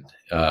been.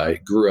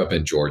 Grew up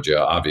in Georgia,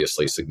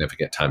 obviously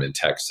significant time in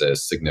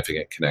Texas,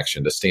 significant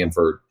connection to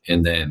Stanford,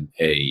 and then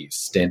a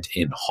stint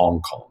in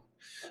Hong Kong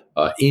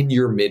in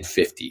your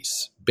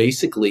mid-50s,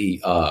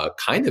 basically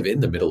kind of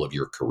in the middle of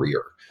your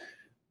career.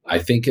 I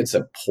think it's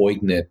a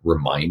poignant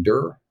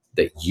reminder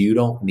that you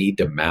don't need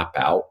to map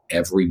out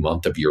every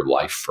month of your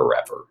life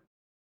forever,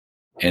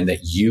 and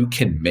that you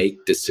can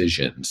make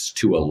decisions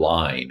to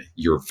align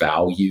your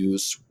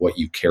values, what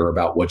you care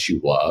about, what you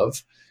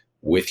love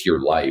with your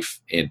life.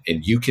 And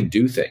you can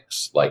do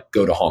things like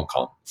go to Hong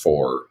Kong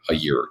for a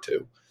year or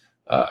two.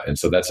 And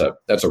so that's a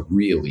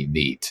really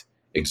neat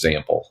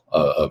example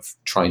of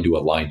trying to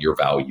align your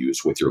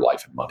values with your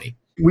life and money.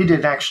 We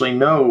didn't actually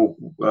know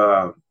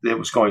it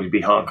was going to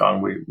be Hong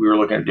Kong. We were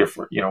looking at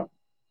different,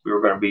 we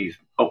were going to be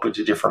open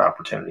to different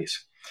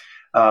opportunities.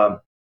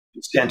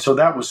 And so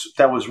that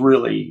was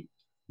really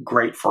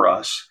great for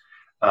us.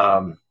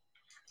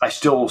 I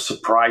still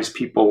surprise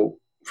people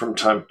from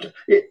time to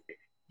time.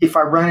 If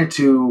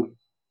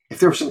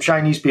there were some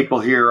Chinese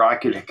people here, I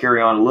could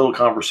carry on a little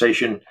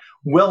conversation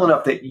well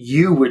enough that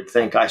you would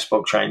think I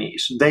spoke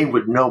Chinese. They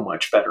would know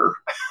much better.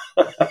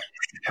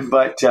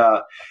 But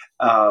so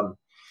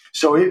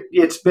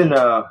it's been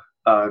a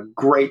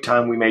great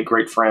time. We made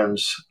great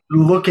friends.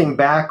 Looking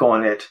back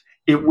on it,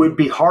 it would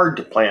be hard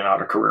to plan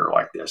out a career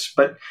like this.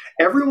 But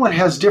everyone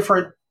has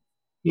different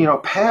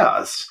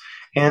paths,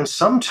 and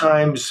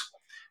sometimes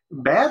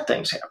bad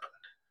things happen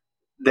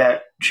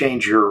that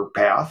change your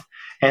path.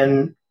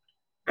 And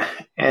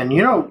I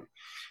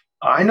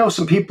know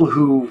some people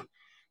who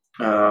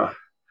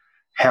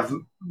have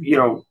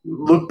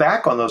looked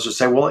back on those and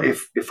say, well,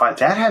 if that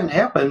hadn't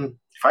happened,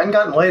 if I hadn't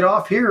gotten laid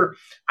off here,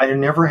 I'd have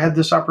never had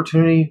this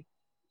opportunity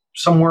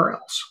somewhere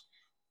else.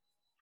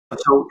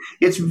 So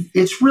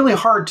it's really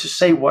hard to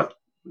say what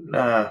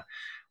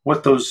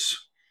those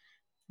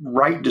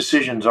right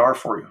decisions are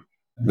for you.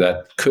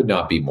 That could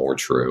not be more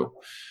true.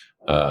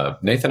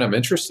 Nathan, I'm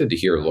interested to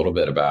hear a little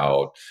bit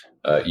about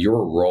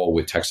your role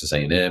with Texas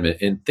A&M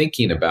and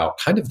thinking about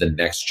kind of the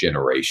next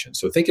generation.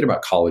 So thinking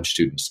about college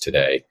students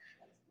today,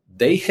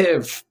 they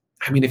have,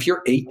 if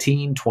you're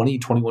 18, 20,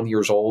 21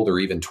 years old, or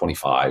even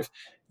 25,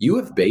 you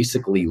have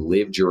basically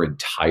lived your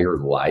entire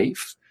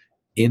life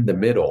in the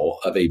middle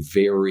of a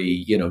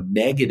very,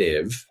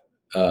 negative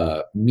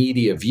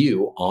media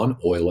view on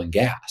oil and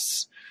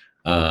gas.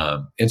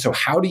 And so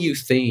how do you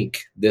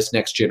think this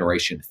next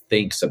generation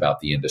thinks about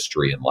the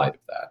industry in light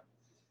of that?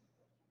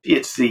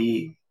 It's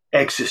the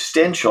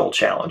existential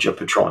challenge of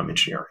petroleum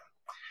engineering.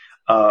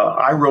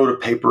 I wrote a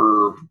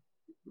paper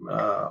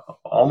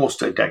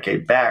almost a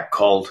decade back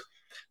called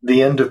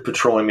The End of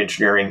Petroleum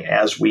Engineering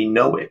as We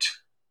Know It.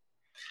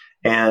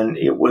 And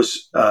it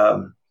was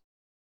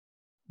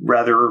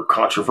rather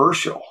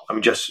controversial.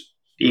 Just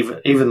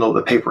even though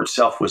the paper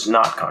itself was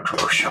not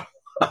controversial.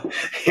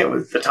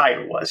 The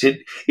title was.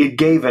 It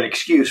gave an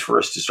excuse for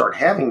us to start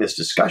having this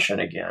discussion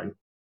again.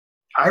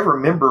 I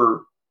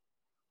remember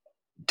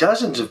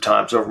dozens of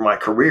times over my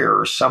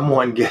career,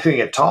 someone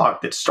giving a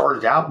talk that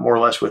started out more or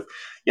less with,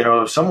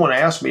 someone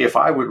asked me if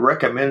I would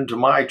recommend to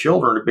my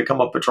children to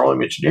become a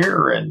petroleum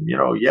engineer, and,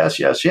 yes,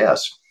 yes,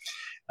 yes.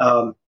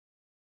 And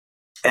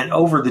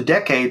over the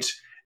decades,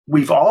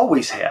 we've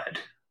always had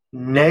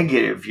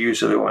negative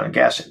views of the oil and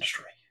gas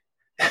industry.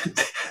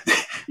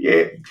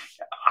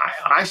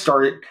 I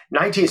started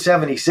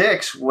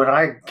 1976 when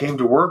I came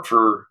to work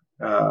for,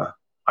 I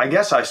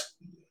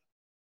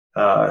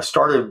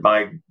started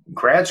my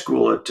grad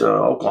school at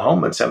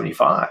Oklahoma in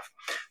 75.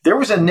 There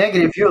was a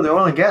negative view of the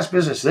oil and gas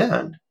business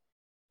then.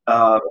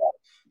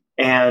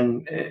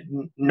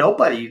 And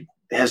nobody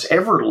has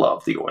ever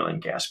loved the oil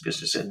and gas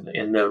business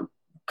in the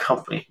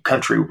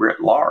country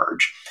writ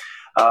large,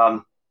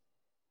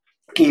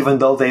 even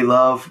though they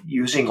love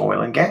using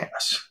oil and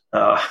gas.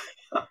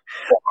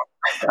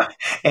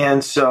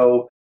 And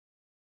so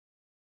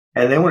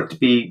And they want it to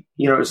be,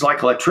 it's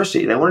like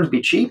electricity. They want it to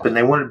be cheap, and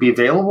they want it to be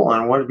available,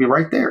 and want it to be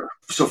right there.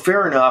 So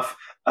fair enough.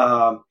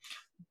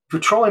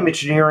 Petroleum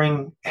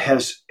engineering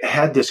has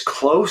had this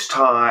close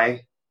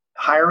tie.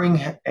 Hiring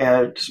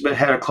has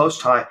had a close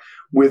tie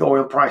with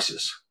oil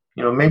prices.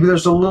 Maybe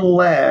there's a little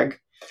lag,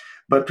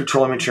 but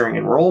petroleum engineering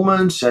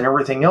enrollments and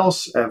everything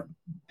else have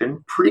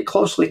been pretty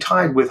closely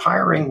tied with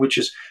hiring, which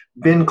has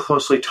been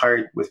closely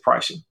tied with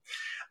pricing.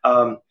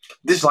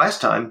 This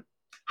last time,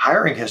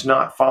 hiring has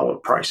not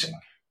followed pricing.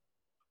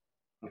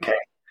 Okay,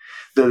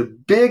 the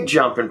big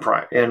jump in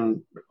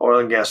oil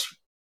and gas.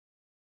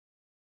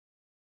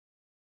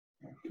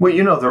 Well,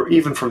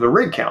 even from the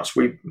rig counts,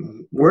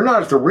 we're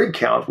not at the rig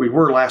count we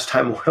were last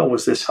time oil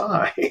was this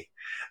high,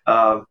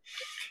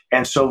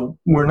 and so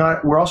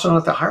we're also not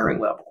at the hiring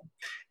level.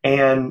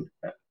 And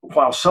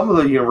while some of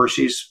the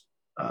universities,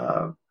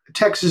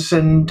 Texas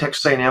and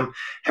Texas A&M,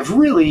 have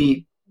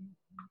really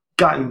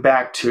gotten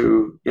back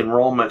to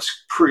enrollments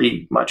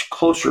pretty much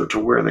closer to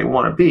where they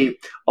want to be,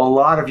 a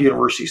lot of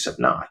universities have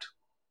not.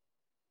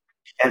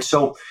 And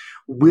so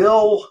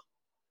will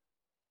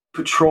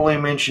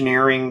petroleum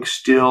engineering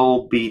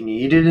still be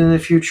needed in the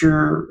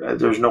future?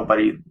 There's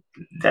nobody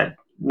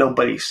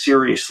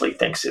seriously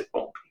thinks it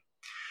won't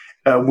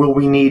be. Will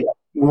we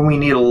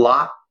need a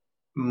lot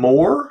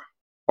more,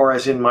 or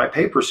as in my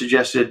paper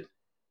suggested,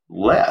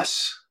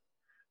 less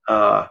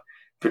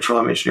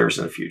petroleum engineers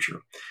in the future?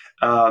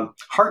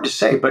 Hard to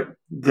say, but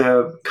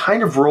the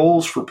kind of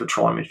roles for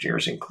petroleum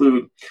engineers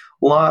include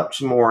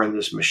lots more in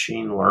this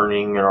machine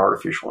learning and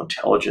artificial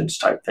intelligence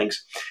type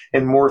things,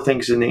 and more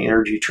things in the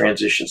energy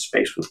transition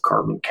space with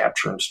carbon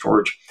capture and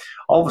storage.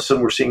 All of a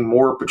sudden, we're seeing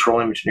more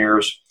petroleum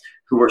engineers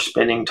who are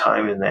spending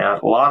time in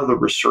that. A lot of the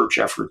research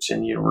efforts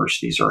in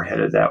universities are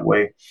headed that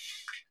way.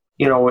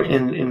 In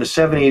the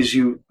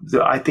 70s,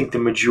 I think the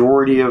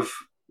majority of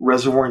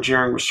reservoir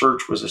engineering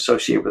research was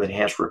associated with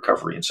enhanced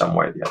recovery in some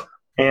way or the other.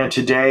 And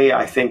today,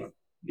 I think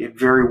it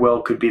very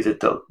well could be that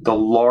the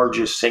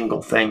largest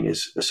single thing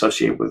is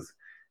associated with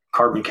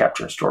carbon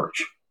capture and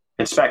storage,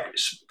 and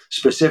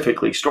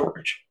specifically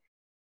storage.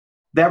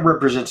 That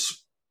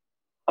represents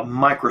a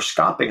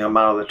microscopic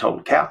amount of the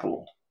total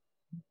capital,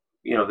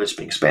 that's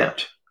being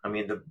spent. I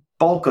mean, the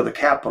bulk of the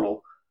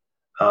capital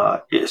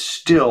is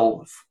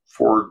still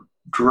for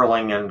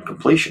drilling and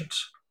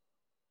completions,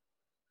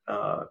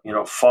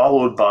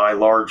 followed by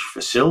large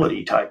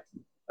facility type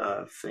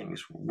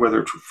things,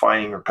 whether it's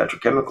refining or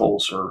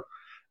petrochemicals or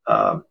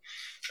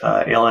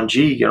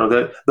LNG.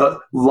 The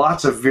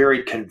lots of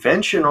very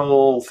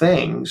conventional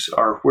things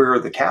are where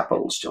the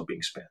capital is still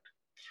being spent,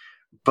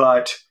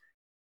 but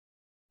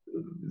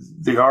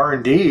the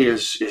R&D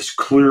is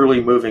clearly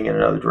moving in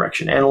another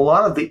direction, and a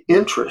lot of the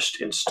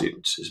interest in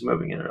students is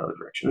moving in another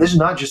direction. This is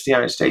not just the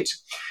United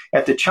States.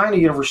 At the China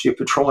University of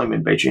Petroleum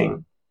in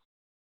Beijing,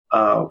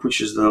 which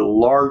is the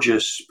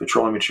largest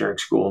petroleum engineering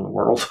school in the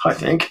world, I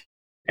think.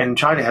 And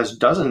China has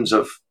dozens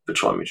of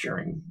petroleum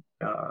engineering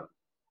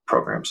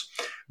programs.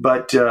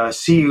 But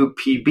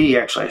CUPB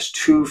actually has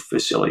 2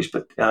 facilities.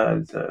 But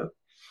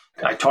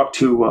I talked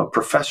to a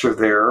professor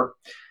there,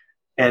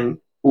 and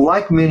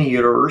like many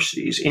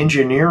universities,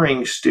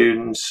 engineering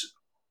students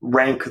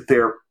rank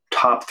their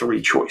top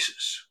 3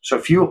 choices. So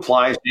if you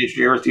apply as an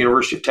engineer at the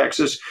University of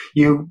Texas,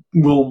 you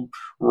will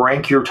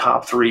rank your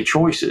top 3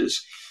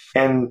 choices.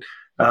 And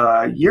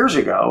years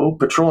ago,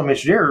 petroleum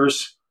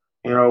engineers,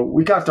 they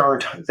got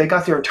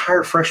their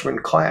entire freshman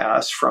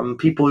class from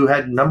people who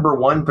had number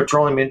 1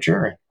 petroleum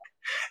engineering,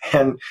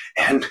 and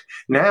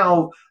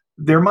now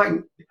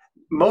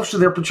most of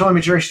their petroleum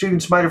engineering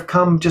students might have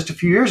come just a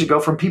few years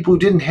ago from people who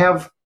didn't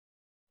have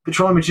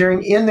petroleum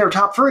engineering in their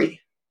top 3.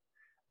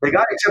 They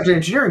got accepted in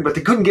engineering, but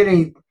they couldn't get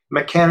any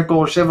mechanical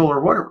or civil or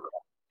whatever.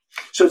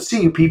 So at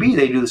CUPB,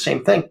 they do the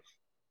same thing,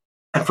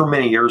 and for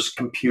many years,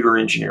 computer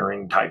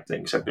engineering type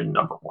things have been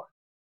number 1.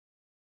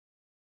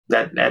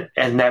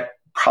 That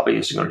probably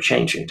isn't going to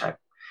change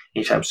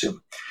anytime soon.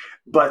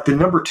 But the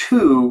number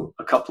 2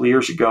 a couple of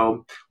years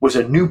ago was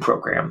a new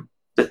program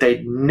that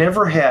they'd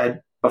never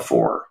had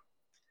before.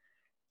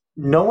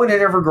 No one had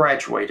ever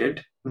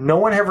graduated. No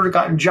one had ever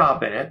gotten a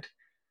job in it.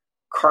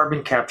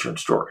 Carbon capture and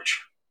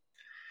storage.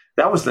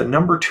 That was the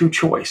number 2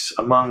 choice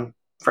among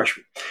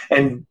freshmen.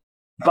 And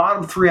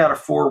bottom 3 out of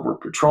 4 were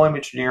petroleum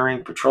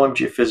engineering, petroleum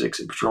geophysics,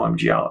 and petroleum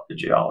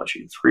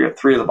geology. Three of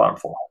the bottom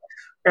 4.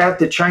 At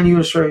the China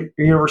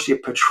University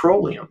of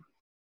Petroleum.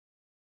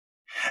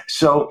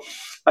 So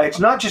it's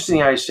not just in the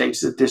United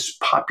States that this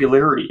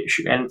popularity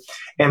issue, and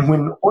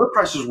when oil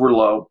prices were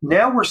low,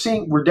 now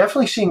we're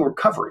definitely seeing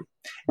recovery.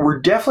 We're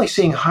definitely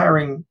seeing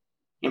hiring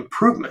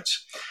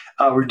improvements.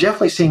 We're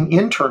definitely seeing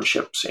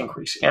internships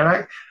increase,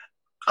 and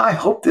I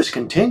hope this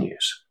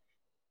continues.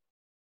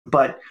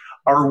 But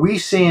are we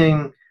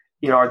seeing,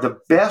 are the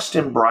best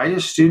and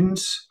brightest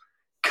students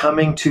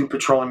coming to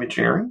petroleum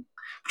engineering?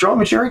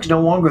 Petroleum engineering is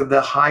no longer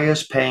the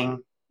highest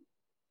paying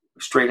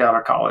straight out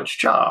of college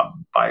job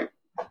by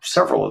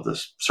several of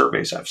the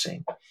surveys I've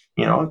seen.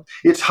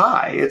 It's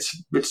high,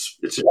 it's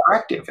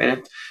attractive,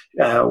 and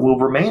it will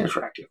remain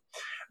attractive.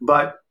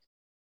 But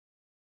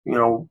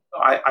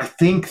I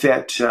think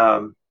that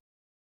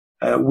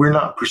we're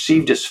not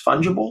perceived as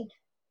fungible,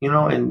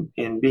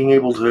 in being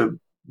able to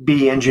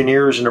be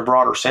engineers in a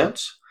broader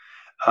sense.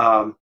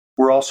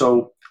 We're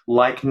also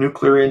like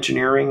nuclear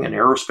engineering and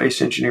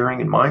aerospace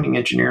engineering and mining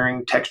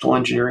engineering, textile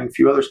engineering, a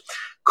few others,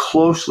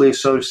 closely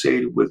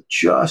associated with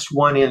just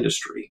one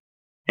industry.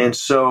 And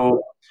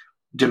so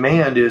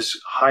demand is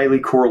highly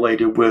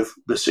correlated with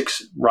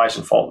the rise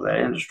and fall of that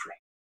industry.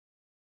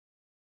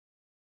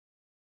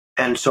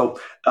 And so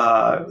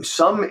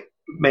some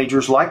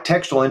majors like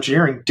textile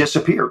engineering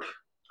disappeared.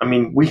 I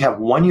mean, we have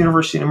one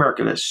university in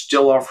America that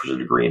still offers a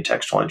degree in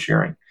textile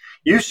engineering.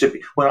 Used to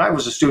be, when I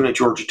was a student at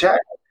Georgia Tech,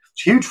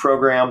 it's a huge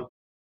program.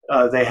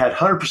 They had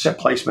 100%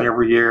 placement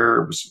every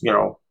year. It was,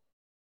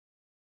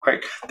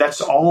 great.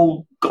 That's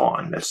all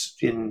gone. That's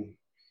been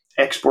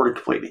exported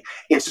completely.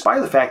 In spite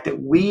of the fact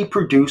that we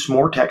produce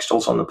more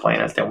textiles on the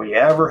planet than we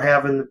ever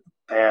have in the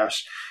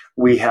past,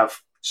 we have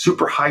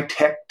super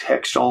high-tech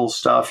textile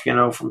stuff,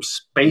 from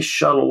space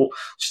shuttle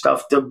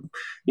stuff to,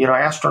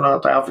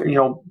 astronaut outfit,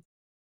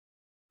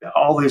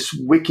 all this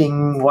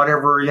wicking,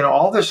 whatever,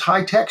 all this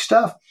high-tech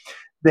stuff.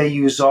 They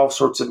use all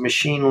sorts of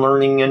machine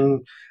learning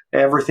and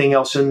everything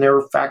else in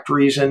their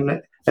factories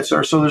and et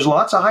cetera. So there's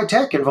lots of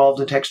high-tech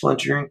involved in textile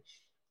engineering.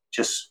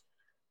 Just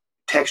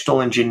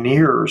textile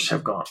engineers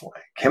have gone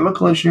away.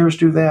 Chemical engineers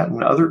do that,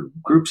 and other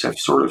groups have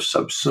sort of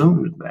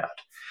subsumed that.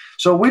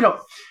 So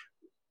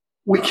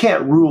we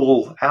can't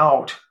rule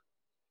out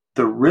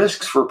the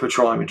risks for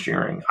petroleum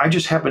engineering. I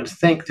just happen to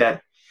think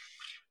that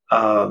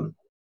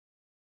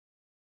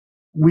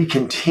we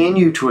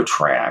continue to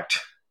attract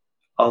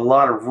a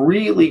lot of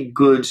really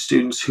good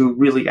students who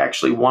really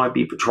actually want to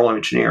be petroleum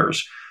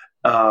engineers.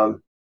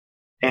 And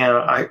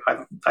I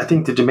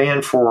think the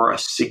demand for a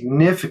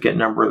significant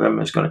number of them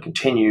is going to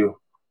continue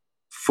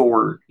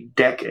for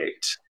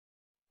decades.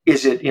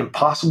 Is it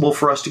impossible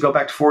for us to go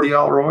back to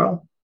 $40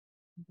 oil?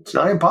 It's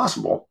not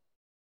impossible.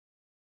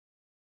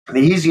 The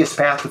easiest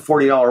path to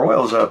 $40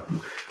 oil is a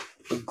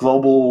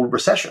global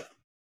recession.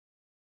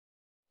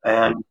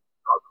 And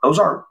those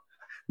aren't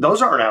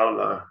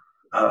out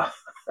of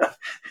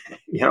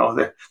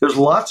the, there's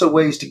lots of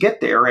ways to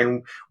get there.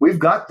 And we've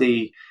got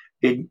the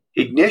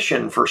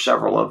ignition for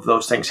several of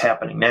those things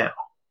happening now.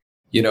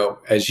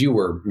 As you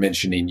were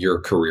mentioning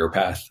your career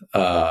path,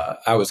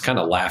 I was kind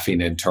of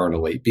laughing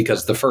internally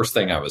because the first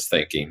thing I was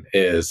thinking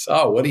is,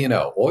 what do you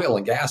know? Oil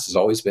and gas has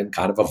always been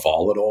kind of a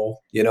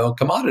volatile,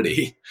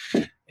 commodity.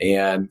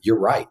 And you're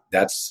right.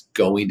 That's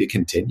going to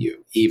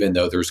continue, even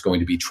though there's going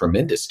to be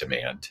tremendous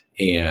demand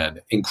and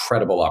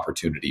incredible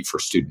opportunity for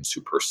students who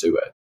pursue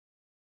it.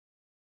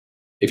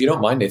 If you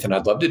don't mind, Nathan,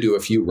 I'd love to do a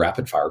few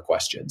rapid fire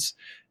questions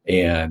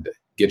and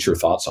get your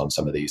thoughts on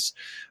some of these.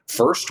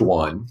 First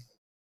one,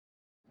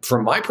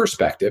 from my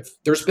perspective,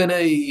 there's been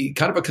a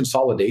kind of a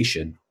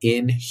consolidation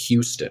in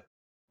Houston.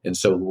 And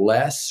so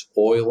less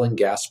oil and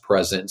gas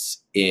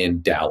presence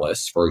in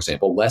Dallas, for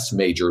example, less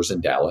majors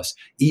in Dallas,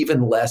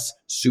 even less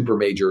super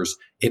majors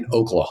in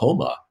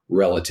Oklahoma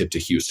relative to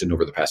Houston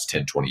over the past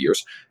 10, 20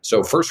 years.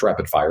 So first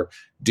rapid fire,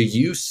 do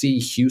you see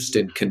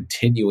Houston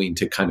continuing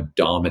to kind of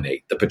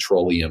dominate the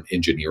petroleum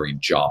engineering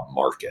job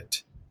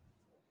market?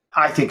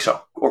 I think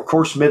so. Of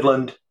course,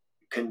 Midland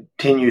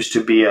continues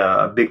to be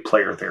a big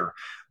player there.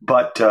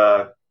 But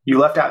you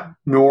left out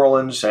New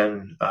Orleans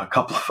and a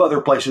couple of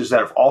other places that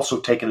have also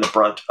taken the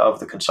brunt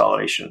of the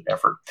consolidation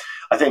effort.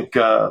 I think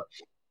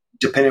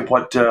depending on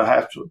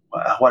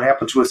what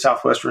happens with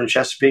Southwestern and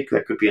Chesapeake,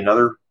 that could be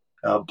another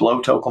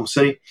blow to Oklahoma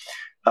City.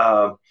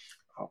 Hard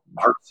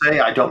to say.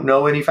 I don't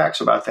know any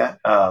facts about that.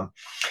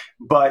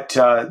 But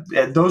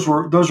those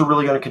are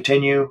really going to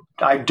continue.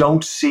 I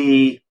don't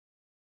see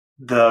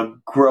the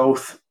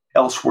growth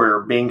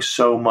elsewhere being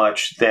so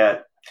much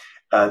that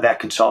that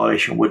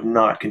consolidation would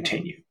not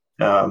continue.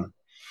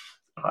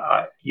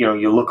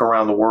 You look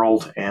around the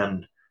world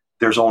and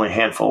there's only a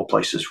handful of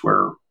places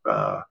where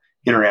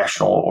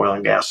international oil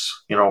and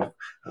gas,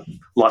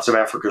 lots of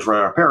Africa's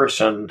run out of Paris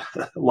and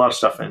a lot of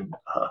stuff in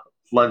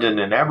London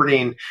and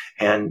Aberdeen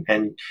and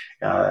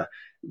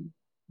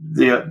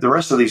the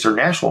rest of these are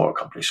national oil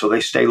companies, so they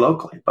stay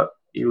locally. But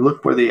you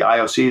look where the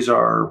IOCs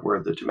are,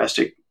 where the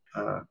domestic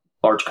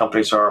large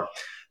companies are,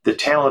 the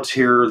talent's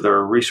here, the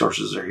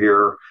resources are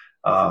here.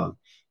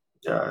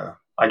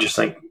 I just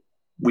think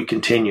we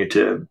continue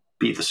to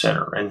be the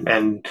center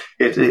and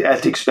at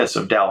the expense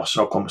of Dallas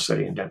and Oklahoma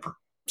City and Denver.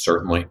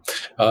 Certainly.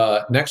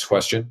 Next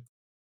question.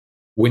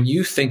 When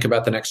you think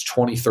about the next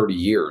 20, 30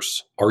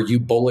 years, are you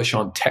bullish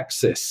on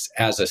Texas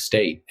as a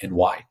state and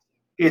why?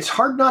 It's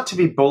hard not to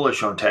be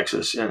bullish on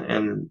Texas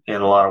in a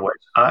lot of ways.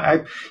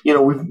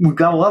 We've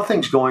got a lot of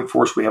things going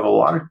for us.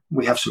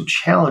 We have some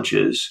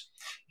challenges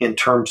in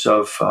terms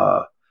of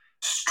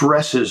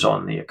stresses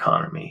on the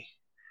economy.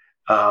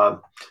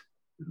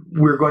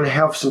 We're going to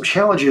have some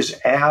challenges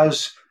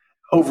as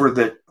over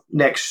the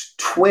next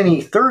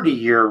 20,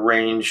 30-year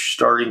range,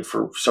 starting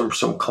for some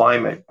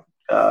climate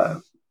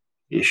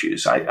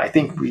issues. I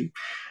think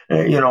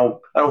I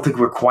don't think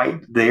we're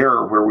quite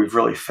there where we've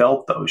really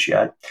felt those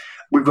yet.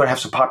 we're going to have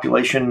some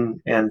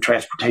population and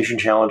transportation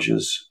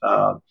challenges.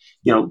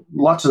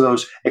 Lots of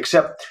those,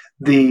 except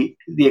the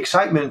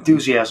excitement,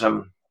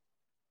 enthusiasm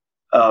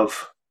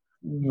of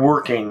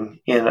working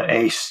in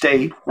a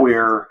state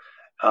where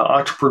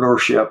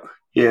entrepreneurship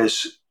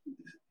is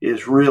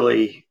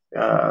really,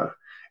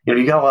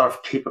 you got a lot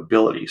of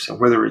capabilities, and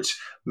whether it's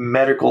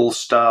medical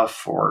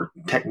stuff or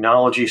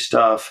technology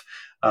stuff.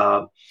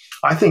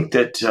 I think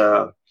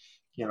that,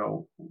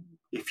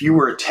 if you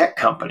were a tech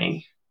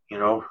company,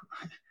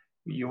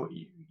 you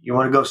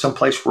want to go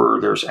someplace where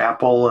there's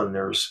Apple and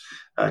there's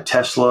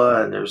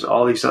Tesla and there's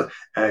all these,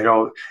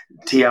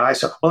 TI.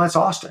 So, well, that's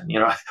Austin,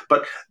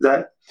 but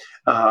that,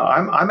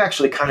 I'm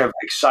actually kind of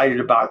excited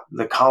about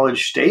the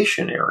College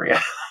Station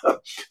area.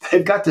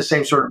 They've got the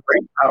same sort of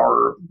brain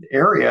power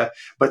area,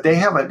 but they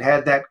haven't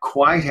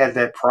quite had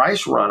that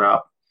price run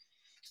up.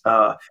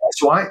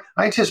 So I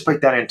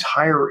anticipate that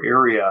entire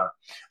area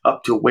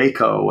up to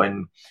Waco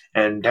and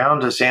down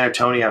to San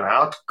Antonio and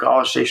out to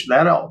College Station,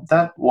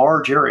 that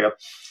large area,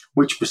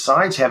 which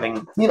besides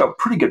having,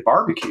 pretty good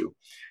barbecue,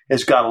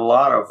 has got a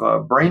lot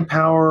of brain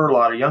power, a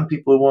lot of young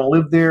people who want to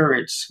live there.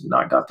 It's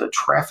not got the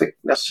traffic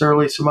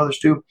necessarily some others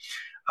do.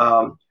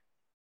 I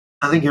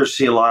think you'll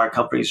see a lot of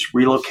companies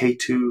relocate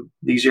to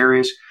these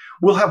areas.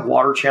 We'll have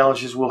water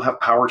challenges. We'll have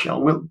power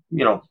challenges.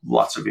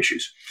 Lots of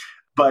issues.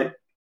 But,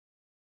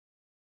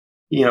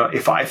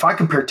 if I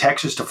compare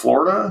Texas to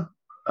Florida,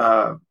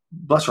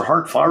 bless her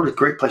heart, Florida's a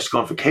great place to go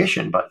on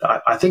vacation. But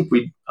I think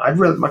I'd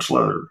much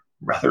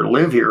rather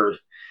live here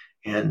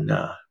in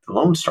the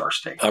Lone Star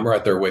State. I'm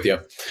right there with you.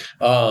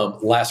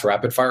 Last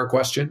rapid fire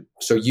question.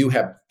 So you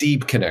have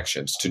deep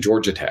connections to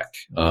Georgia Tech,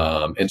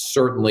 and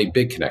certainly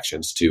big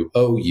connections to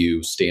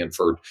OU,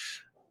 Stanford.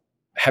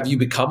 Have you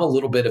become a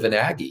little bit of an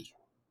Aggie?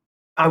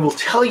 I will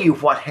tell you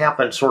what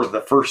happened sort of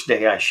the first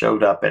day I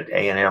showed up at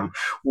A&M.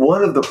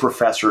 One of the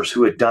professors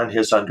who had done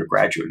his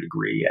undergraduate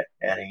degree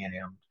at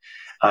A&M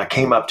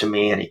came up to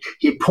me and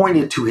he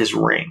pointed to his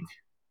ring.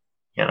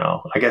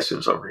 I guess it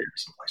was over here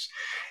someplace.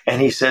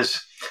 And he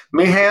says,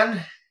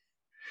 "Meehan,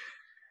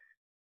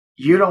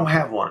 you don't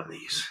have one of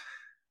these.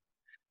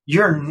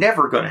 You're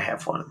never going to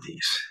have one of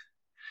these.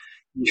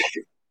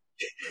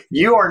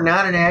 You are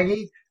not an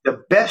Aggie.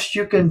 The best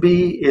you can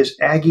be is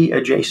Aggie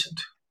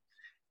adjacent."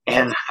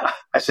 And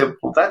I said,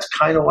 "Well, that's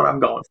kind of what I'm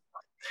going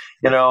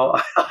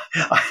for."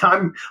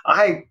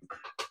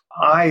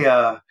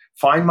 I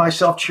find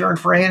myself cheering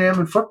for A&M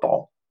in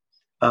football.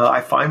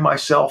 I find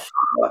myself,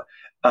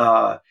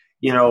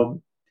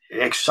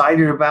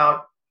 excited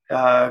about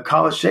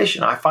College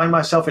Station. I find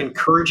myself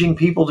encouraging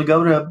people to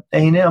go to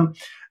A&M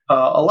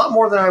a lot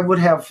more than I would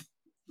have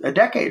a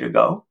decade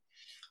ago,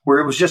 where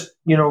it was just,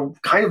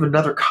 kind of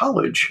another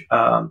college.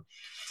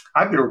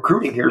 I've been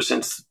recruiting here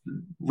since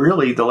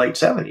really the late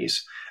 70s.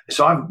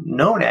 So I've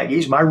known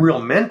Aggies. My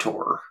real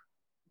mentor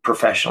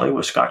professionally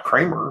was Scott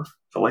Kramer,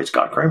 the late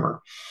Scott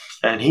Kramer,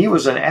 and he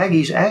was an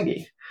Aggie's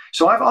Aggie.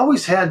 So I've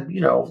always had,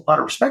 a lot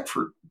of respect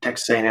for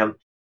Texas A&M.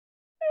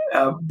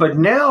 But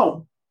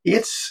now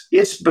it's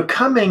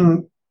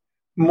becoming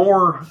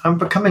more. I'm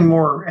becoming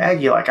more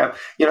Aggie-like.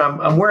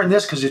 I'm wearing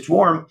this because it's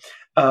warm.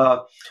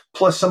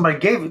 Plus, somebody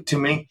gave it to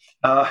me.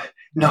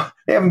 No,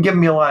 they haven't given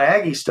me a lot of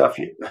Aggie stuff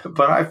yet,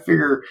 but I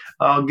figure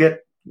I'll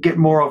get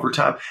more over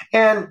time.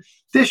 And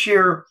this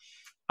year,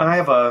 I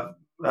have a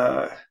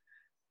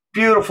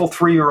beautiful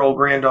 3-year-old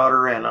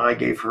granddaughter, and I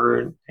gave her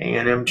an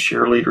A&M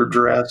cheerleader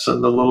dress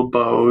and the little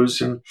bows.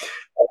 And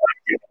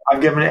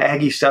I've given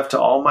Aggie stuff to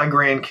all my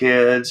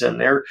grandkids, and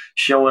they're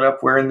showing up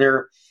wearing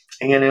their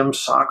A&M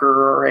soccer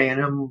or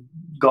A&M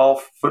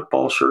golf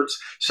football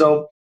shirts.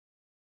 So,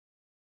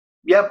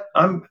 yep,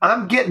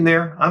 I'm getting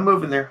there. I'm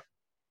moving there.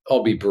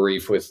 I'll be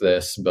brief with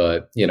this,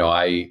 but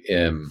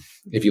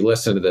if you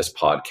listen to this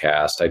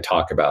podcast, I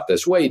talk about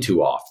this way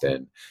too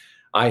often.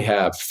 I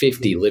have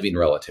 50 living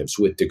relatives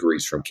with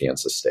degrees from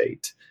Kansas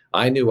State.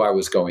 I knew I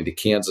was going to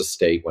Kansas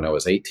State when I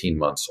was 18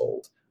 months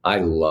old. I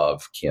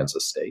love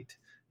Kansas State,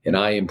 and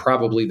I am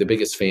probably the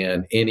biggest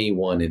fan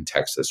anyone in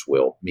Texas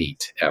will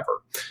meet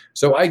ever.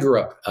 So I grew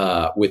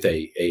up with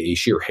a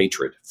sheer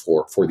hatred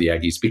for the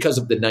Aggies because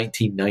of the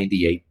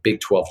 1998 Big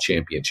 12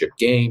 championship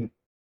game.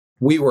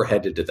 We were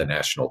headed to the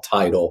national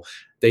title.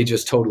 They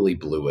just totally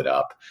blew it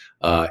up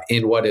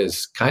in what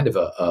is kind of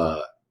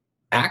a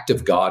act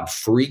of God,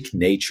 freak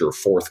nature,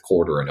 fourth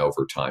quarter and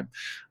overtime.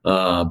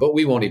 But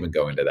we won't even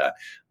go into that.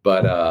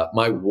 But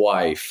my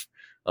wife,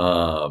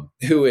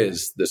 who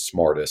is the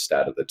smartest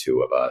out of the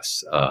two of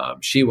us,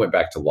 she went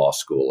back to law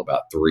school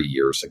about 3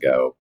 years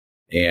ago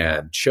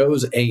and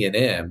chose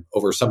A&M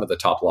over some of the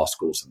top law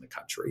schools in the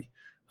country.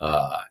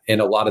 And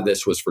a lot of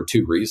this was for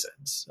two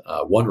reasons.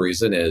 One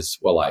reason is,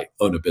 I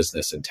own a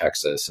business in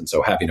Texas. And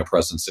so having a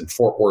presence in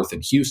Fort Worth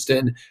and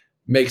Houston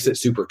makes it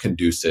super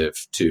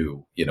conducive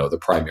to, the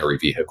primary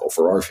vehicle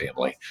for our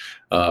family.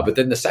 But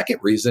then the second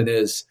reason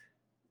is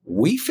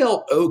we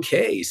felt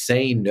okay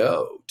saying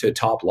no to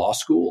top law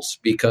schools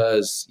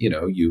because,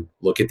 you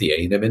look at the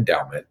A&M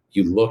endowment,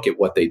 you look at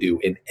what they do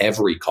in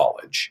every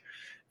college,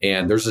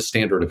 and there's a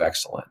standard of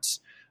excellence.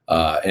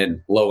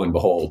 And lo and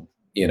behold,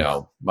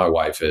 my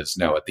wife is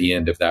now at the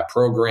end of that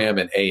program,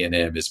 and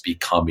A&M is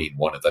becoming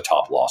one of the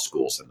top law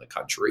schools in the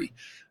country.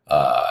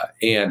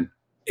 And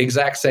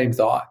exact same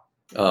thought.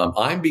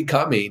 I'm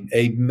becoming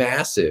a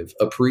massive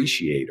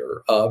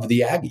appreciator of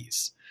the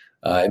Aggies.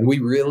 And we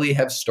really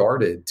have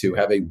started to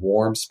have a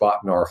warm spot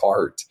in our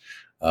heart.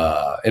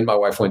 And my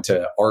wife went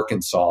to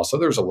Arkansas, so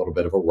there's a little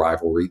bit of a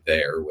rivalry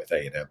there with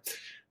A&M.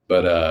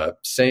 But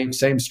same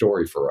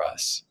story for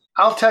us.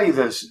 I'll tell you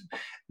this.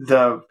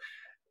 The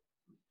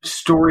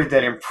story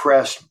that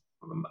impressed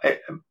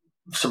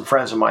some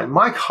friends of mine,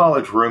 my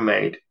college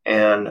roommate,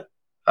 and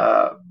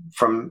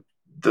from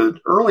the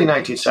early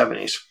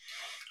 1970s,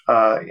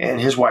 and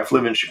his wife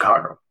live in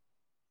Chicago.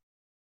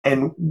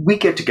 And we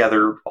get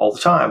together all the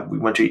time. We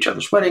went to each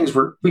other's weddings.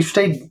 We've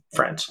stayed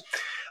friends.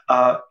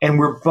 And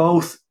we're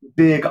both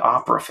big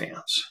opera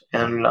fans.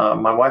 And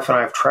my wife and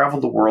I have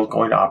traveled the world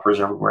going to operas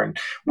everywhere. And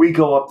we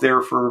go up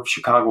there for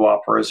Chicago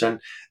operas. And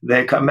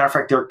matter of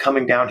fact, they're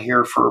coming down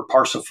here for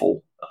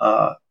Parsifal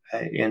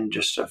in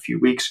just a few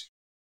weeks.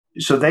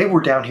 So they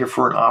were down here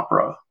for an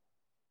opera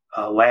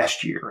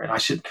last year. And I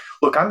said,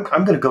 look, I'm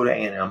going to go to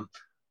A&M,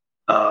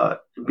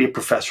 be a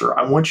professor.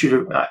 I want you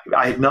to,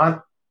 I had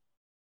not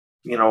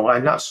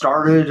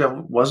started. I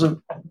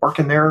wasn't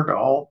working there at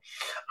all.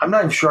 I'm not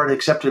even sure I'd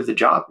accepted the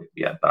job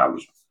yet, but I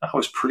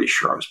was pretty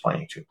sure I was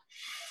planning to.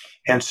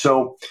 And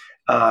so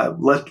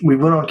we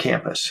went on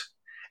campus.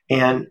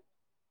 And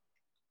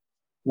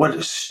what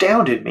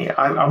astounded me,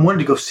 I wanted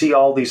to go see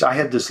all these. I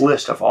had this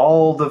list of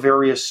all the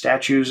various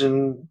statues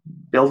and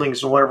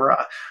buildings and whatever.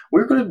 We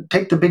were going to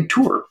take the big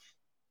tour.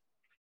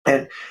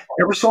 And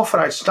every so often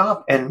I'd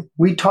stop and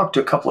we talked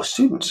to a couple of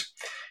students.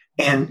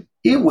 And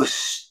it was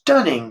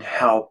stunning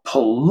how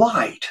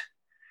polite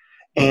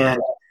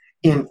and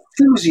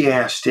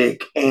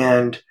enthusiastic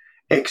and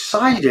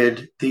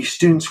excited these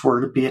students were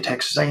to be at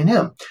Texas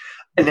A&M.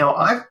 And now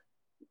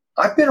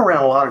I've been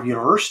around a lot of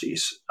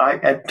universities.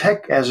 At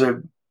Tech, as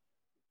a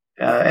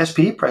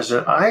SPE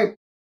president, I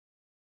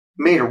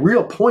made a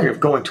real point of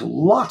going to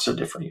lots of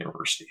different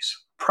universities,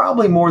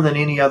 probably more than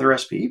any other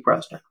SPE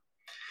president.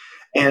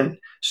 And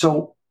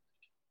so,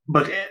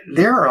 but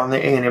there on the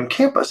A&M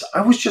campus,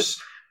 I was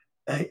just,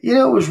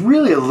 it was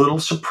really a little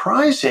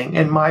surprising.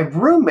 And my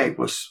roommate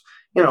was,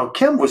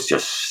 Kim was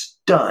just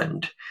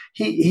stunned.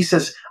 He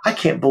says, I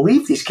can't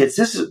believe these kids.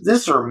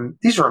 These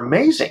are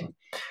amazing.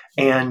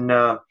 And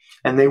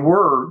they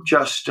were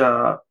just,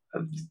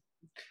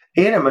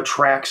 A&M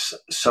attracts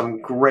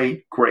some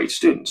great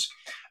students.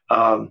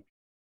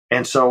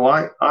 And so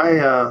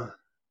I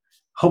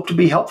hope to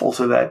be helpful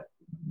to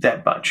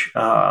that bunch.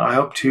 I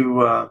hope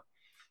to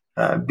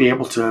be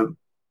able to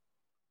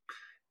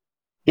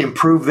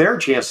improve their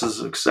chances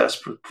of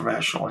success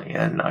professionally.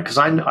 And because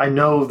I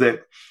know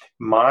that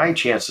my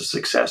chance of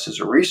success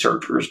as a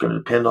researcher is going to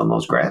depend on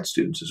those grad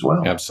students as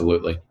well.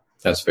 Absolutely.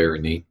 That's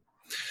very neat.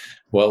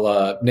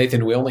 Well,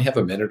 Nathan, we only have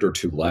a minute or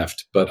two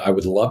left, but I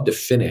would love to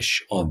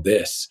finish on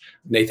this.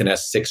 Nathan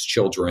has 6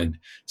 children,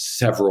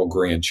 several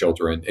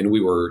grandchildren, and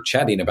we were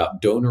chatting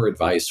about donor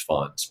advice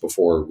funds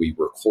before we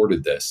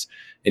recorded this.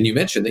 And you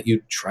mentioned that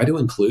you try to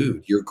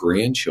include your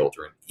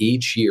grandchildren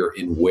each year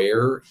in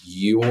where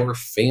your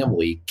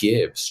family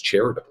gives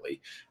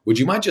charitably. Would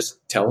you mind just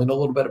telling a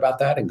little bit about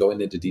that and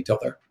going into detail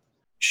there?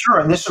 Sure.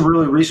 And this is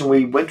really the reason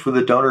we went with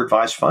the donor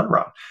advised fund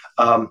route.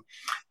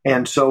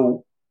 And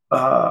so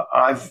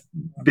I've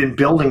been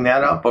building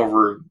that up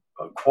over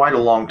quite a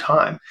long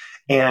time.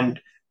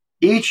 And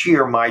each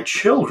year, my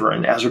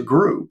children as a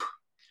group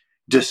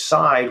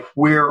decide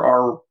where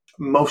our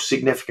most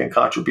significant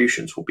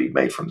contributions will be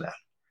made from that.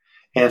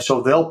 And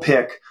so they'll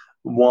pick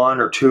 1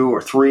 or 2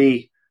 or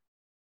 3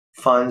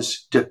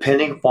 funds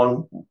depending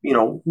upon,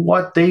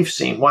 what they've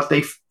seen, what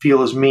they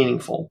feel is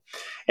meaningful,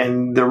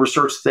 and the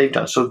research that they've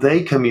done. So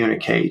they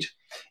communicate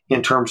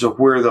in terms of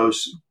where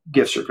those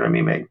gifts are going to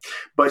be made.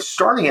 But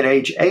starting at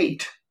age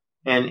 8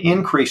 and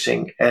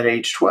increasing at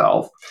age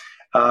 12,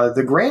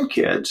 the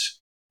grandkids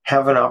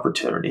have an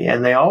opportunity,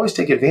 and they always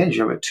take advantage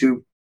of it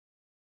to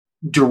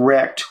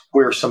direct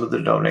where some of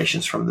the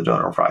donations from the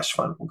donor advised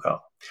fund will go.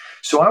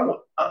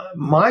 So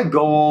my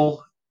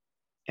goal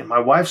and my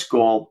wife's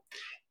goal,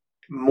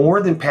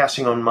 more than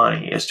passing on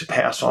money, is to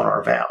pass on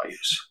our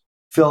values,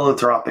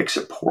 philanthropic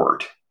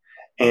support.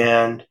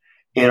 And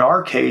in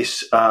our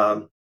case,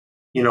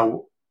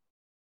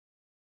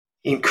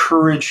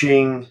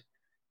 encouraging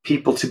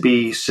people to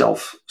be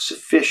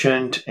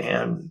self-sufficient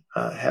and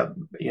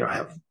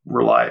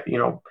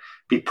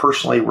be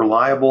personally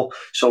reliable.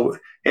 So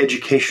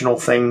educational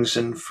things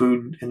and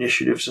food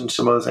initiatives and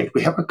some other things.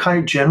 We have a kind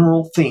of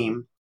general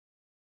theme,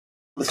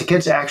 but the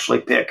kids actually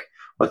pick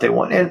what they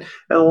want. And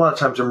a lot of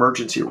times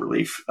emergency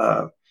relief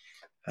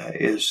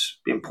is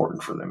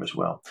important for them as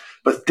well.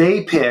 But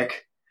they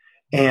pick,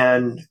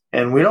 and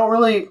we don't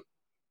really,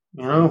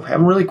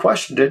 haven't really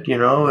questioned it.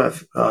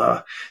 If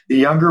the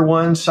younger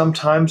ones,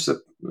 sometimes,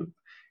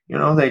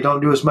 they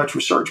don't do as much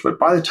research. But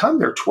by the time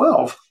they're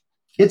 12,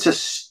 it's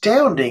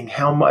astounding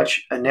how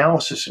much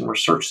analysis and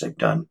research they've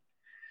done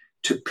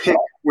to pick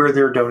where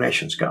their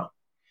donations go.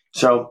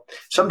 So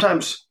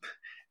sometimes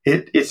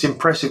it's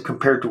impressive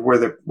compared to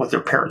what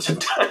their parents have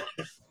done.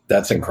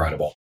 That's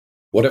incredible.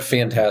 What a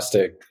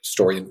fantastic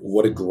story. And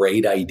what a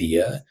great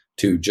idea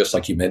to, just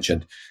like you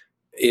mentioned,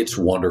 it's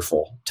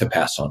wonderful to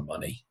pass on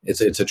money.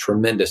 It's a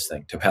tremendous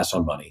thing to pass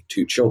on money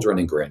to children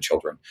and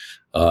grandchildren.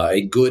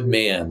 A good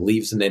man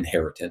leaves an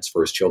inheritance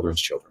for his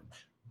children's children,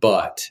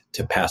 but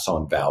to pass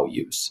on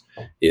values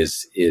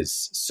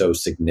is so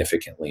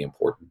significantly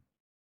important.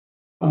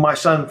 My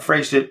son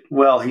phrased it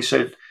well. He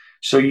said,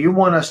 "So you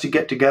want us to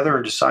get together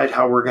and decide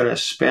how we're going to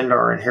spend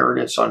our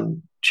inheritance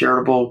on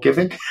charitable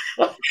giving?"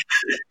 So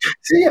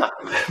yeah,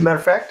 matter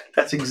of fact,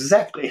 that's a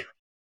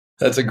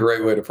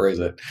great way to phrase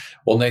it.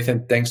 Well,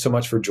 Nathan, thanks so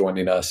much for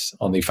joining us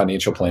on the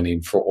Financial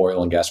Planning for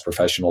Oil and Gas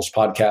Professionals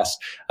podcast.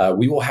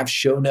 We will have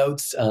show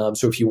notes.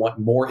 So if you want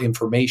more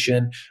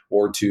information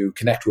or to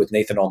connect with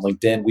Nathan on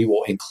LinkedIn, we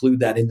will include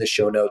that in the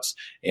show notes.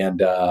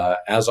 And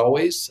as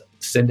always,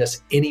 send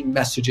us any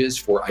messages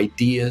for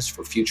ideas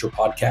for future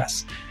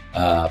podcasts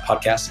at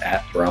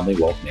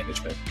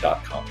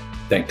brownleewealthmanagement.com.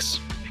 Thanks.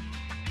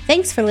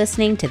 Thanks for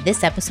listening to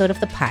this episode of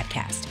the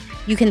podcast.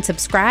 You can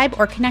subscribe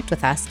or connect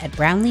with us at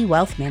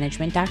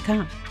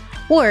brownleewealthmanagement.com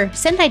or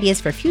send ideas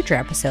for future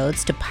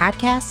episodes to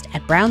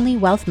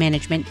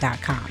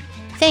podcast@brownleewealthmanagement.com.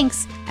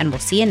 Thanks, and we'll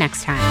see you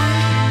next time.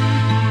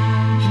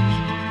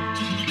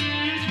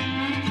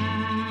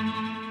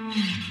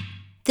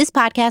 This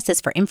podcast is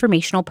for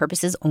informational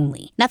purposes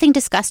only. Nothing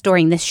discussed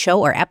during this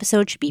show or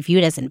episode should be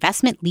viewed as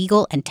investment,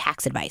 legal, and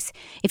tax advice.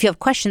 If you have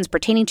questions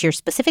pertaining to your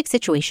specific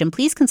situation,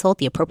 please consult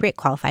the appropriate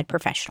qualified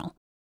professional.